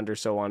authorization under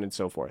so on and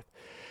so forth.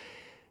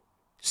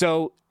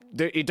 So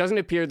it doesn't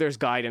appear there's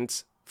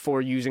guidance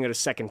for using it a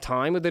second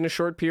time within a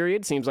short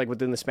period. Seems like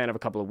within the span of a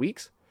couple of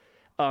weeks.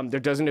 There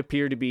doesn't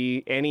appear to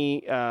be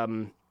any...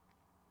 I'm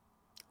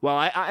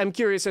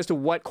curious as to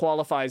what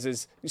qualifies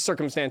as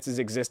circumstances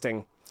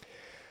existing.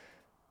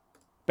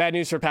 Bad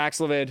news for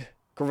Paxlovid.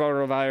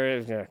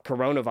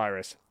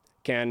 Coronavirus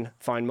can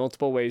find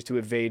multiple ways to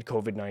evade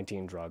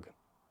COVID-19 drug.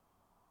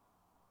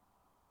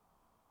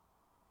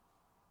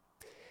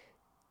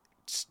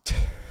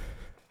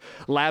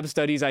 Lab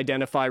studies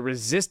identify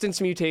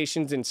resistance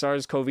mutations in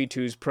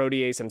SARS-CoV-2's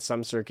protease, and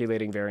some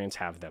circulating variants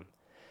have them.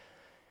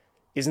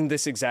 Isn't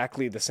this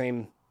exactly the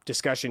same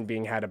discussion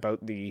being had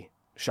about the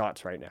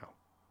shots right now?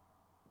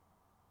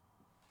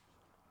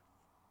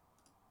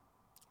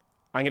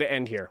 I'm going to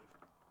end here.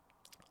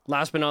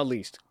 Last but not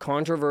least,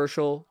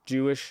 controversial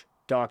Jewish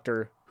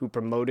doctor who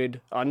promoted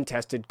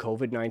untested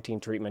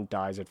COVID-19 treatment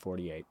dies at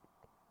 48.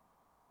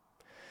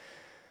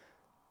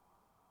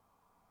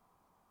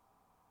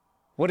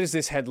 What does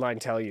this headline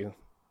tell you?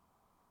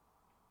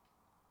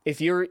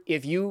 If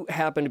you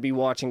happen to be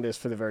watching this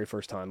for the very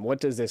first time, what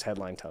does this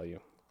headline tell you?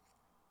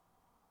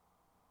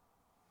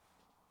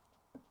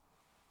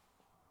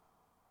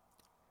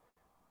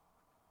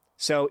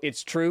 So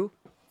it's true.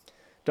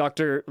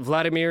 Dr.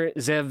 Vladimir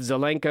Zev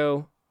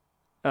Zelenko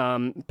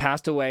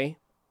passed away,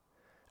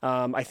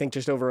 I think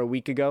just over a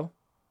week ago,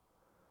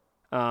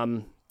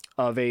 of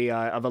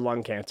a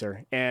lung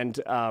cancer. And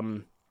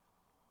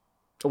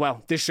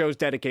this show's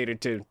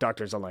dedicated to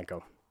Dr.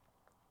 Zelenko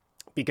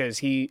because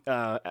he,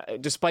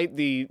 despite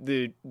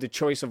the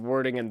choice of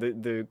wording and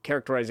the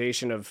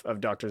characterization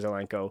of Dr.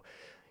 Zelenko,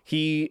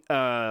 he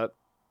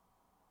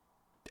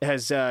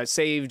has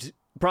saved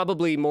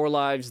probably more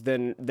lives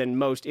than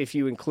most if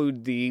you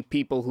include the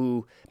people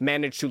who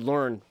managed to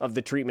learn of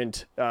the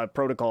treatment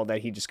protocol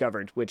that he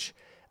discovered, which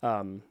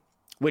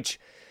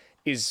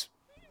is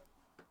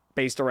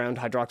based around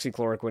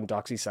hydroxychloroquine,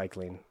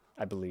 doxycycline,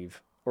 I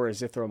believe, or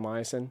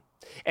azithromycin.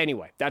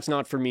 Anyway, that's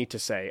not for me to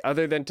say,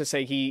 other than to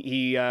say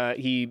he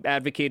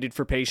advocated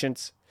for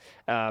patients.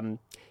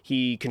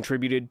 He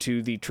contributed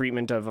to the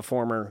treatment of a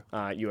former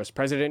U.S.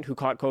 president who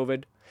caught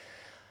COVID.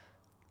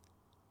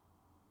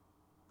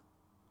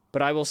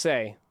 But I will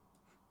say,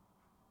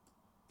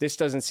 this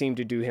doesn't seem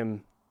to do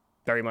him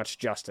very much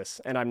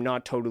justice, and I'm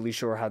not totally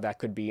sure how that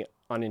could be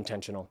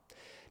unintentional.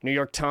 New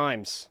York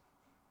Times.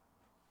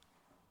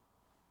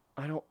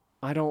 I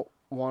don't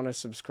want to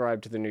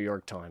subscribe to the New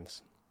York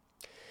Times.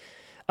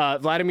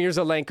 Vladimir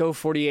Zelenko,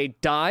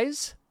 48,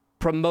 dies,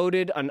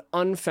 promoted an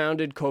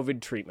unfounded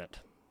COVID treatment.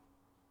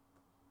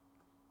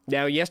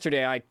 Now,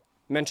 yesterday I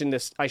mentioned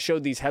this, I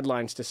showed these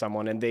headlines to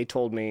someone, and they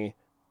told me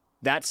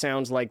that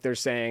sounds like they're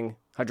saying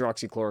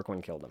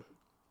hydroxychloroquine killed him.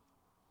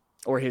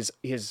 Or his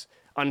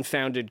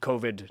unfounded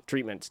COVID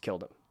treatments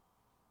killed him.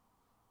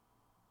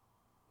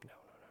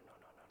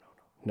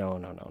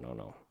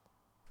 No.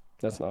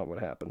 That's not what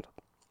happened.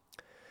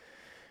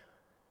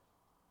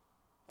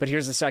 But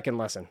here's the second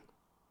lesson.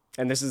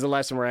 And this is the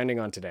lesson we're ending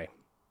on today.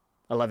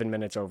 11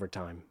 minutes over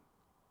time.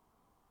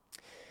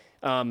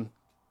 The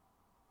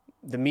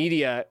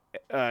media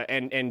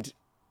and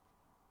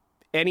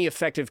any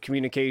effective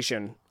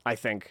communication, I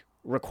think,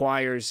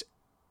 requires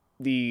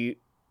the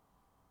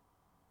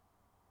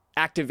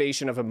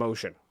activation of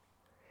emotion.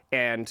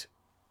 And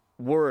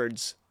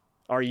words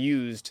are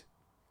used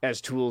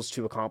as tools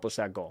to accomplish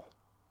that goal.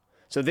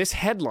 So this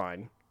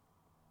headline,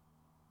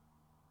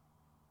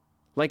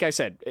 like I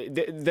said,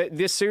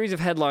 this series of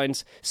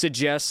headlines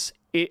suggests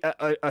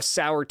a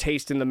sour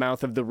taste in the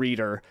mouth of the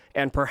reader,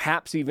 and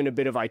perhaps even a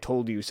bit of "I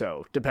told you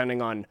so,"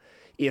 depending on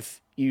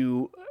if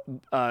you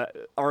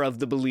are of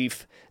the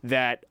belief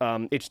that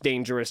it's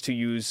dangerous to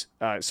use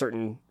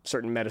certain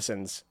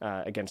medicines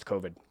against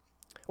COVID,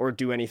 or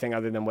do anything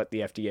other than what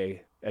the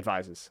FDA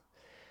advises.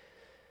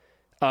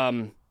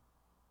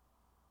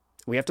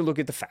 We have to look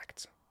at the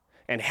facts,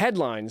 and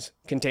headlines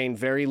contain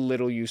very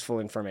little useful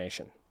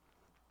information.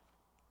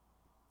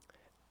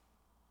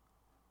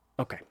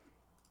 Okay.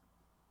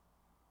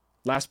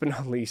 Last but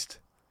not least,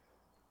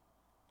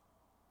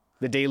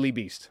 the Daily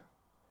Beast.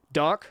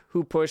 Doc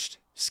who pushed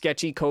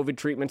sketchy COVID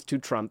treatments to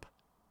Trump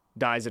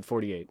dies at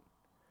 48.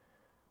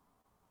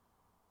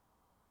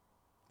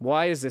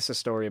 Why is this a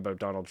story about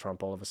Donald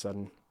Trump all of a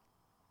sudden?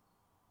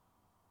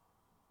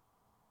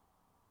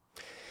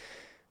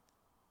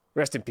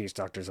 Rest in peace,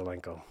 Dr.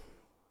 Zelenko.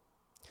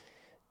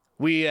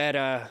 We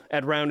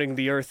at Rounding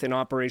the Earth in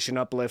Operation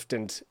Uplift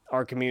and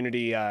our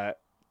community,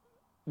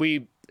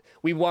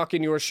 we walk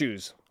in your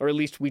shoes, or at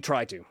least we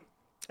try to.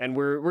 And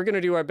we're going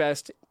to do our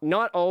best,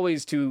 not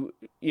always to,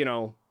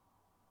 we're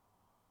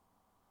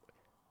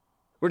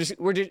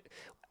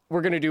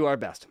going to do our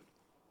best.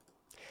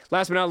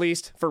 Last but not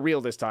least, for real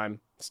this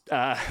time,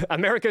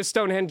 America's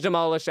Stonehenge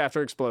demolished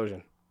after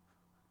explosion.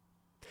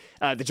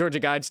 The Georgia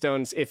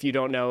Guidestones, if you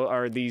don't know,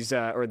 are these,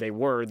 or they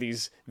were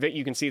these,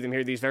 you can see them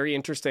here, these very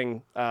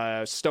interesting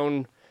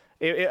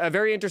a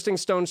very interesting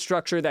stone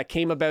structure that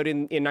came about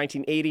in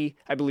 1980,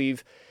 I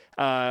believe.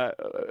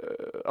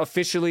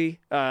 Officially,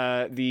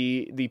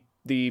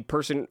 the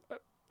person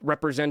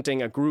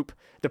representing a group,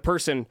 the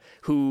person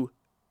who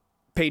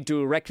paid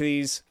to erect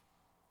these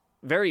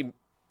very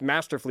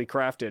masterfully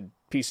crafted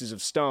pieces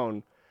of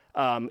stone,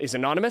 is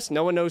anonymous.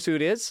 No one knows who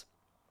it is.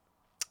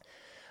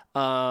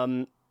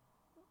 But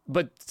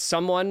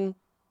someone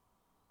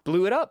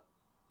blew it up.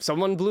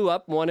 Someone blew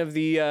up one of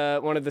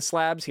the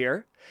slabs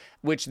here,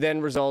 which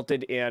then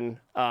resulted in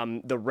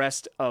the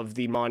rest of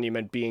the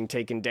monument being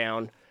taken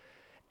down.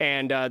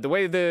 And the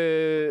way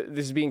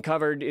this is being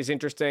covered is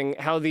interesting.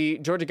 How the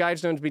Georgia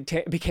Guidestones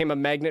became a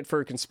magnet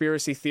for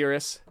conspiracy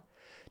theorists.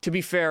 To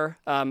be fair,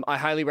 I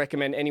highly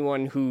recommend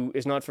anyone who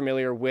is not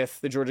familiar with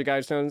the Georgia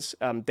Guidestones.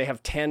 They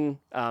have 10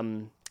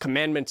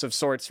 commandments of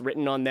sorts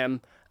written on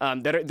them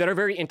that are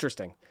very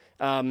interesting.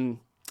 And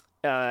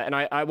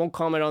I won't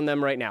comment on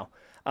them right now,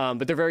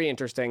 but they're very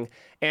interesting.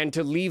 And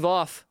to leave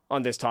off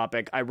on this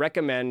topic, I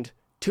recommend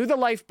To the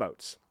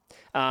Lifeboats.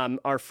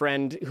 Our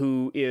friend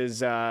who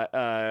is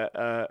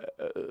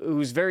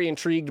who's very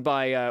intrigued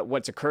by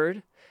what's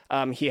occurred.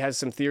 He has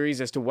some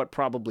theories as to what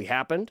probably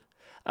happened.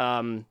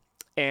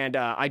 And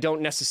I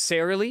don't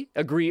necessarily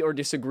agree or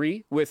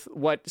disagree with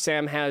what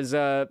Sam has,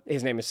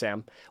 his name is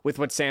Sam, with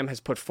what Sam has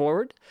put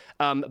forward.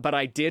 But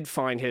I did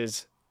find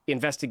his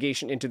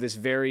investigation into this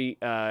very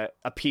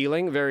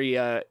appealing,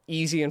 very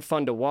easy and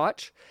fun to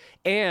watch.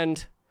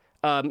 And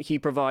he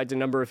provides a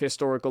number of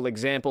historical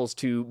examples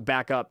to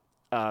back up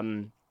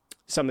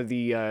some of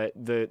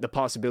the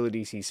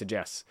possibilities he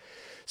suggests.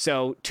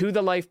 So, To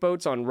the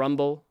Lifeboats on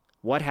Rumble,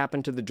 what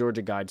happened to the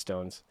Georgia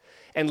Guidestones?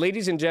 And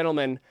ladies and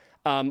gentlemen,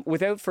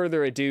 without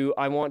further ado,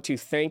 I want to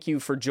thank you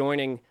for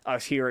joining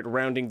us here at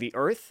Rounding the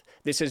Earth.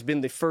 This has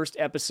been the first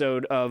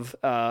episode of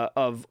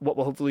what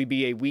will hopefully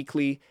be a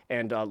weekly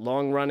and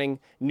long-running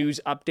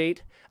news update.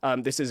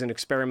 This is an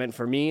experiment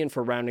for me and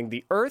for Rounding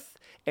the Earth,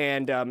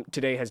 and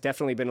today has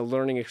definitely been a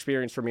learning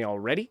experience for me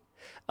already.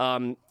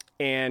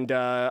 And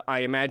I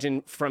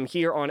imagine from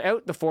here on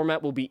out, the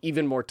format will be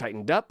even more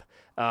tightened up.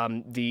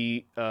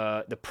 the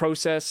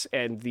process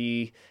and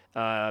the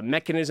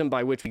mechanism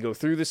by which we go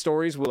through the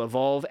stories will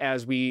evolve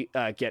as we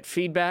get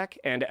feedback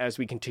and as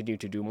we continue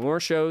to do more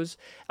shows.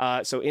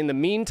 So in the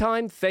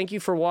meantime, thank you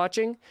for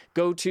watching.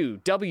 Go to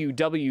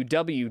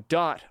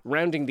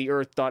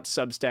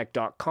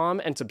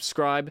www.roundingtheearth.substack.com and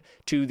subscribe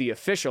to the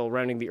official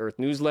Rounding the Earth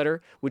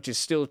newsletter, which is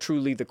still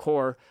truly the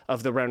core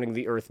of the Rounding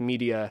the Earth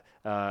media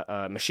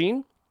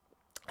machine.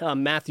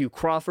 Matthew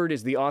Crawford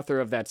is the author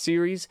of that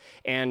series,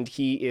 and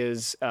he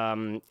is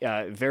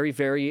very,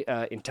 very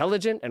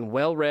intelligent and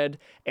well-read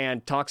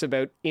and talks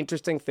about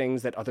interesting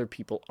things that other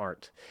people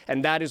aren't.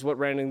 And that is what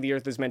Rounding the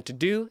Earth is meant to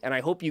do, and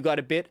I hope you got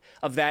a bit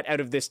of that out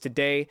of this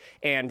today,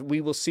 and we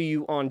will see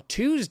you on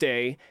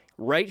Tuesday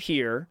right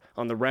here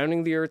on the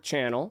Rounding the Earth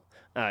channel,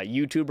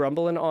 YouTube,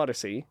 Rumble, and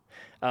Odyssey,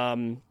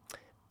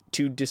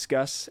 to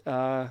discuss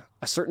a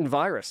certain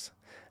virus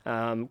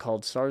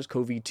called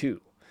SARS-CoV-2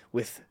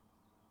 with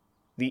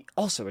the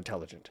also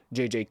intelligent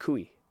JJ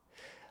Cooey.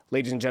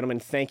 Ladies and gentlemen,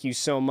 thank you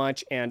so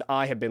much, and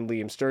I have been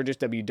Liam Sturgess,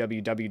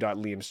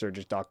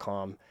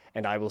 www.liamsturgess.com,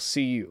 and I will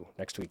see you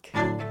next week.